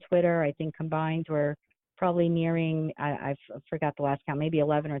 Instagram and Twitter. I think combined we're probably nearing, I forgot the last count, maybe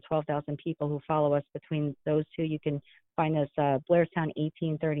 11 or 12,000 people who follow us between those two. You can find us Blairstown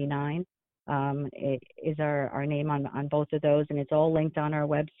 1839 it is our name on both of those, and it's all linked on our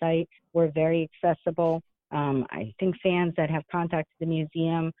website. We're very accessible. I think fans that have contacted the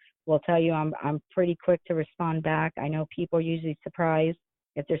museum will tell you I'm pretty quick to respond back. I know people are usually surprised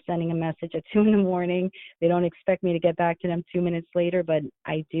if they're sending a message at 2 a.m. They don't expect me to get back to them 2 minutes later, but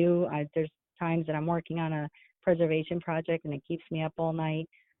I do. There's times that I'm working on a preservation project and it keeps me up all night.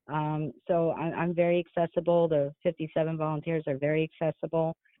 So I'm very accessible. The 57 volunteers are very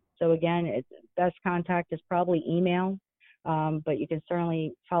accessible. So again, best contact is probably email, but you can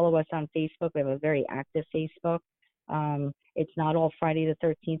certainly follow us on Facebook. We have a very active Facebook. It's not all Friday the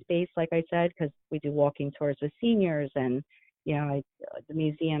 13th based, like I said, because we do walking tours with seniors, and the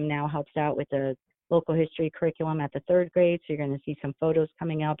museum now helps out with the local history curriculum at the 3rd grade. So you're going to see some photos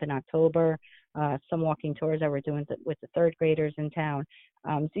coming up in October, some walking tours that we're doing with the 3rd graders in town.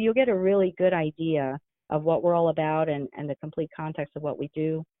 So you'll get a really good idea of what we're all about and the complete context of what we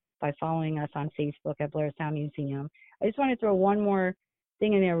do by following us on Facebook at Blairstown Museum. I just want to throw one more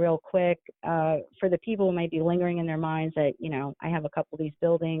thing in there real quick for the people who might be lingering in their minds that, I have a couple of these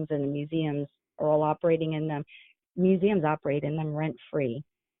buildings and the museums are all operating in them. Museums operate in them rent-free.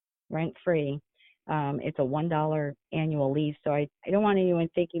 It's a $1 annual lease. So I don't want anyone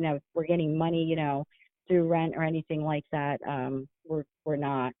thinking that we're getting money, through rent or anything like that. We're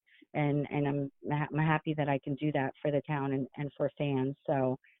not. And I'm happy that I can do that for the town and for fans.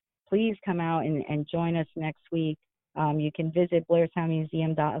 So please come out and join us next week. You can visit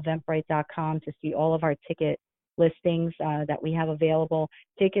blairstownmuseum.eventbrite.com to see all of our ticket listings that we have available.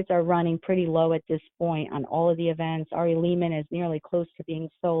 Tickets are running pretty low at this point on all of the events. Ari Lehman is nearly close to being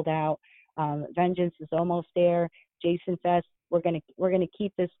sold out. Vengeance is almost there. Jason Fest, we're gonna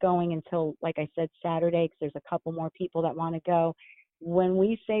keep this going until, like I said, Saturday, because there's a couple more people that want to go. When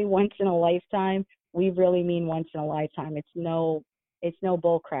we say once in a lifetime, we really mean once in a lifetime. It's no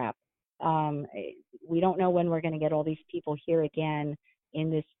bull crap. We don't know when we're going to get all these people here again in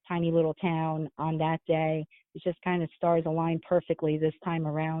this tiny little town on that day. It's just kind of stars aligned perfectly this time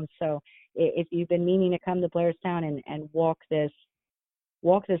around. So if you've been meaning to come to Blairstown and walk this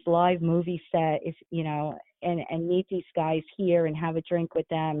live movie set, and meet these guys here and have a drink with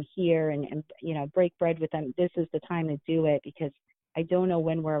them here and break bread with them, this is the time to do it, because I don't know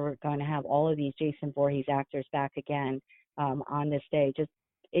when we're going to have all of these Jason Voorhees actors back again on this day.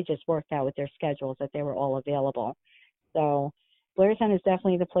 It just worked out with their schedules that they were all available. So Blairstown is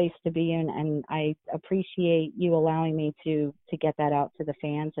definitely the place to be in, and I appreciate you allowing me to get that out to the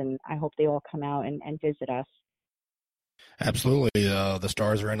fans, and I hope they all come out and visit us. Absolutely. The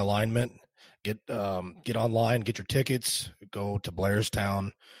stars are in alignment. Get online, get your tickets, go to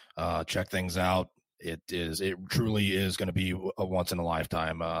Blairstown, check things out. it truly is going to be a once in a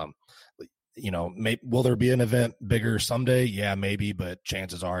lifetime. Will there be an event bigger someday? Yeah, maybe, but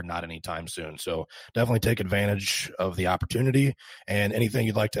chances are not anytime soon. So definitely take advantage of the opportunity. And anything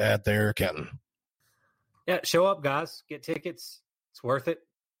you'd like to add there, Kenton? Yeah, show up, guys. Get tickets. It's worth it.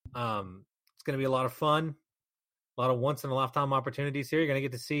 It's going to be a lot of fun. A lot of once in a lifetime opportunities here. You're going to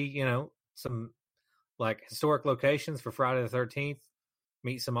get to see, some like historic locations for Friday the 13th,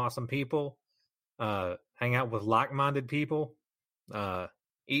 meet some awesome people, hang out with like-minded people,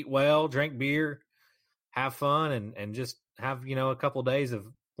 eat well, drink beer, have fun, and just have, a couple days of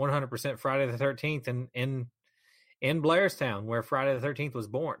 100% Friday the 13th in Blairstown, where Friday the 13th was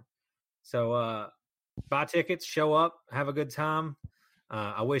born. So buy tickets, show up, have a good time.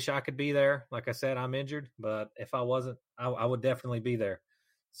 I wish I could be there. Like I said, I'm injured, but if I wasn't, I would definitely be there.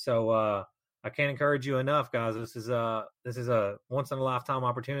 So I can't encourage you enough, guys. This is a once in a lifetime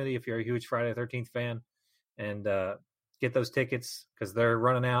opportunity if you're a huge Friday the 13th fan, and get those tickets because they're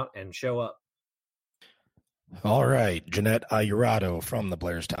running out, and show up. All right, Jeanette Ayurado from the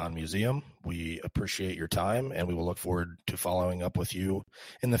Blairstown Museum. We appreciate your time, and we will look forward to following up with you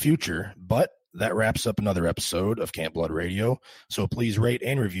in the future. But that wraps up another episode of Camp Blood Radio. So please rate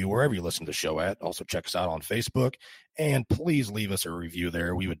and review wherever you listen to the show at. Also check us out on Facebook, and please leave us a review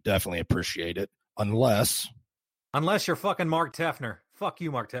there. We would definitely appreciate it. Unless you're fucking Mark Tefner. Fuck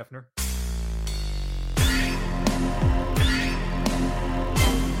you, Mark Tefner.